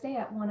next Thursday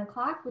at 1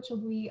 o'clock, which will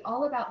be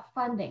all about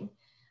funding.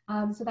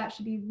 So that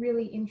should be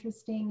really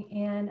interesting.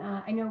 And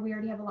I know we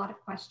already have a lot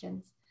of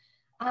questions.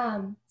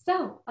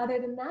 So other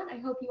than that, I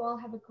hope you all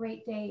have a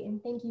great day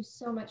and thank you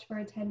so much for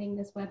attending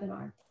this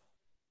webinar.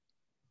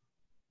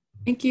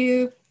 Thank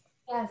you.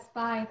 Yes,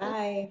 bye.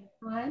 Bye.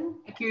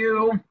 Thank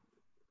you.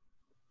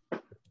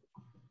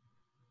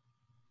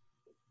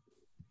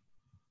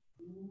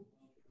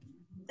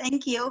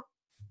 Thank you.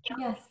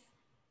 Yes.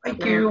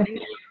 Thank you.